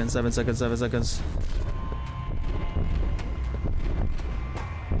 7 seconds, 7 seconds, 7 seconds.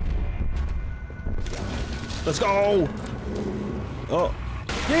 Let's go! Oh,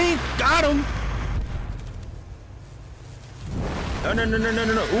 he got him! No, no, no, no, no,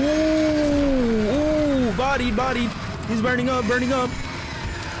 no, no. Ooh, ooh, bodied, bodied. He's burning up, burning up.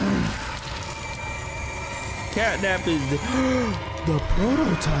 Catnap is the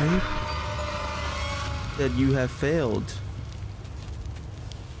prototype that you have failed.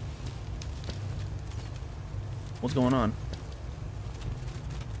 What's going on?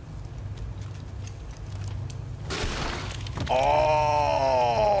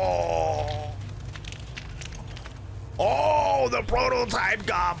 Oh! Oh, the prototype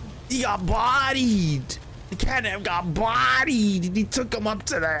got bodied. The Catnap got bodied. He took him up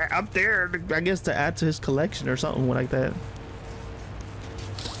there, I guess, to add to his collection or something like that.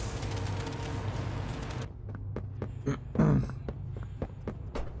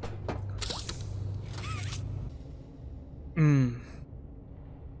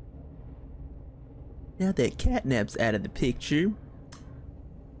 Now that Catnap's out of the picture,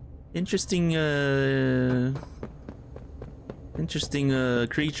 interesting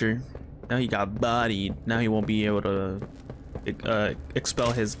creature. Now he got bodied. Now he won't be able to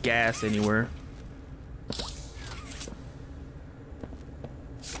expel his gas anywhere.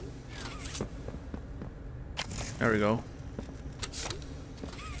 There we go.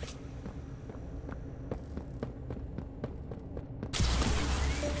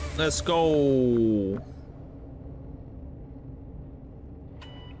 Let's go.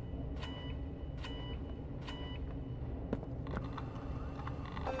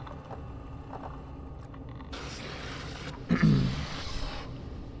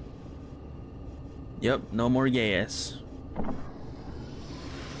 Yep, no more gas.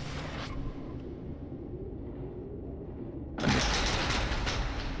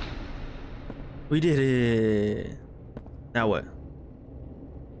 We did it. Now what?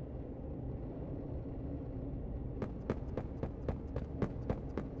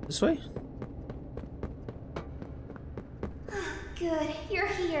 This way? Good, you're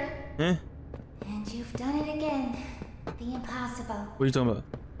here. Eh? And you've done it again. The impossible. What are you talking about?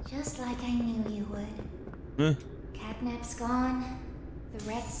 Just like I knew you would. Eh? Catnap's gone. The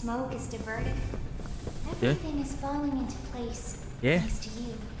red smoke is diverted. Everything is falling into place. Yeah. Thanks to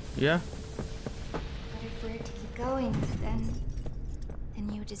you. Yeah. But if we're to keep going, then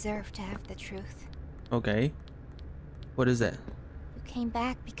you deserve to have the truth. Okay. What is that? You came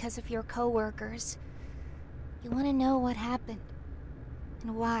back because of your co-workers. You want to know what happened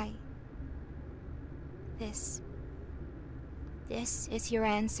and why. This is your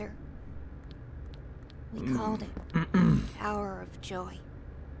answer. We called it Hour of Joy.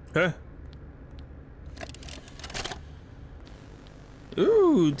 Huh?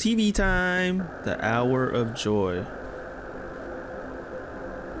 Ooh, TV time. The Hour of Joy.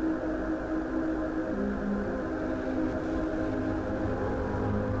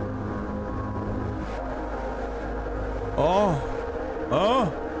 Oh.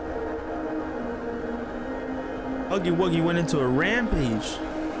 Oh. Huggy Wuggy went into a rampage.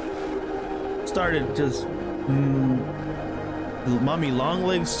 Started just Mommy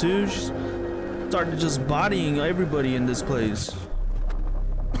Longlegs too. She started just bodying everybody in this place.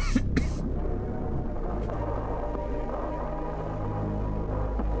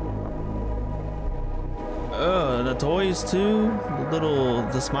 The toys too.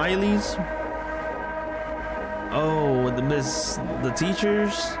 The smileys. Oh, the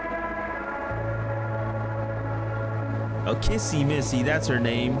teachers. Oh, Kissy Missy, that's her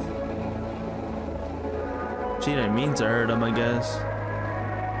name. She didn't mean to hurt him, I guess.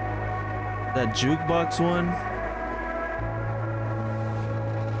 That jukebox one.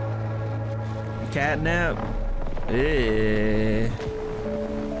 Catnap. Eh.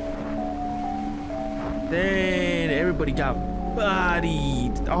 Dang, everybody got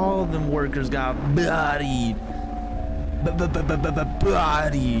bodied. All of them workers got bodied.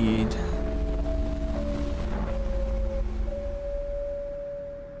 Bodied.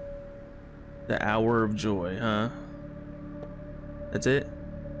 The Hour of Joy, huh? That's it?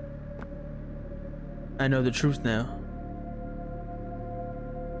 I know the truth now.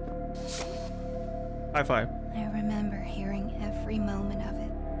 High five. I remember hearing every moment of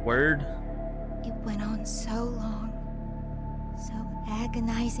it. Word? It went on so long. So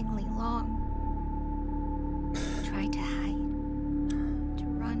agonizingly long. I tried to hide. To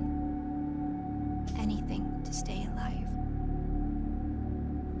run. Anything to stay alive.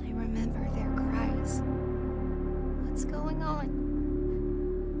 I remember their cries. going on?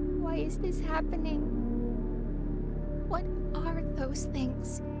 Why is this happening? What are those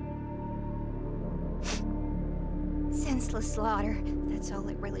things? Senseless slaughter. That's all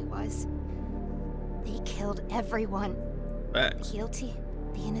it really was. They killed everyone. The guilty,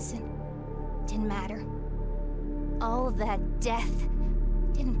 the innocent. Didn't matter. All of that death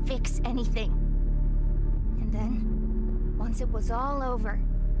didn't fix anything. And then, once it was all over,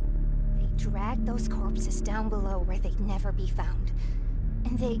 they dragged those corpses down below where they'd never be found.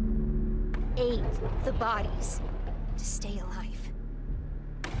 And they ate the bodies to stay alive.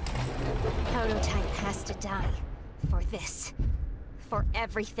 Prototype has to die for this. For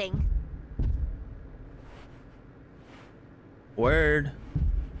everything. Word.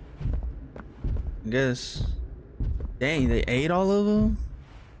 I guess. Dang, they ate all of them?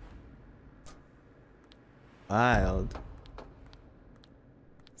 Wild.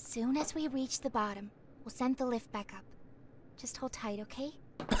 Soon as we reach the bottom, we'll send the lift back up. Just hold tight, okay?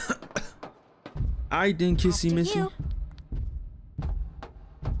 I didn't kiss you, Missy.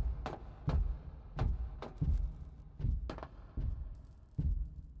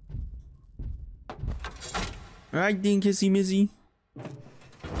 Alright, then, Kissy Missy.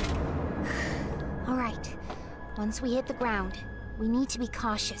 Alright. Once we hit the ground, we need to be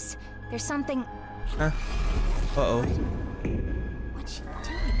cautious. There's something... Huh? Uh-oh. What's she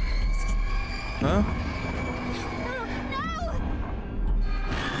doing? Huh? No!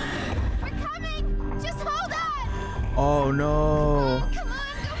 We're coming! Just hold on! Oh, no. Come on,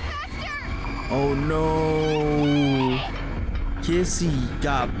 go faster! Oh, no. Kissy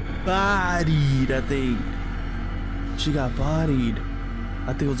got bodied, I think. She got bodied.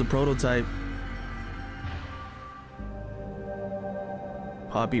 I think it was a prototype.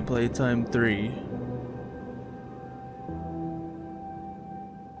 Poppy Playtime 3.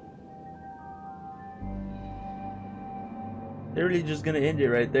 They're really just gonna end it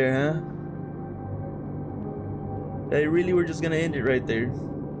right there, huh? They really were just gonna end it right there.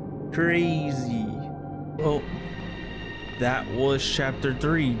 Crazy. Oh, that was chapter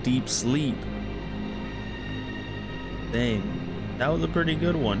 3, Deep Sleep. Dang, that was a pretty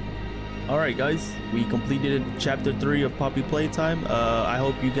good one. Alright guys, we completed chapter 3 of Poppy Playtime. I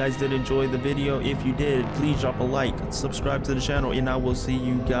hope you guys did enjoy the video. If you did, please drop a like, subscribe to the channel, and I will see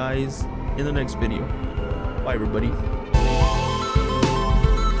you guys in the next video. Bye everybody.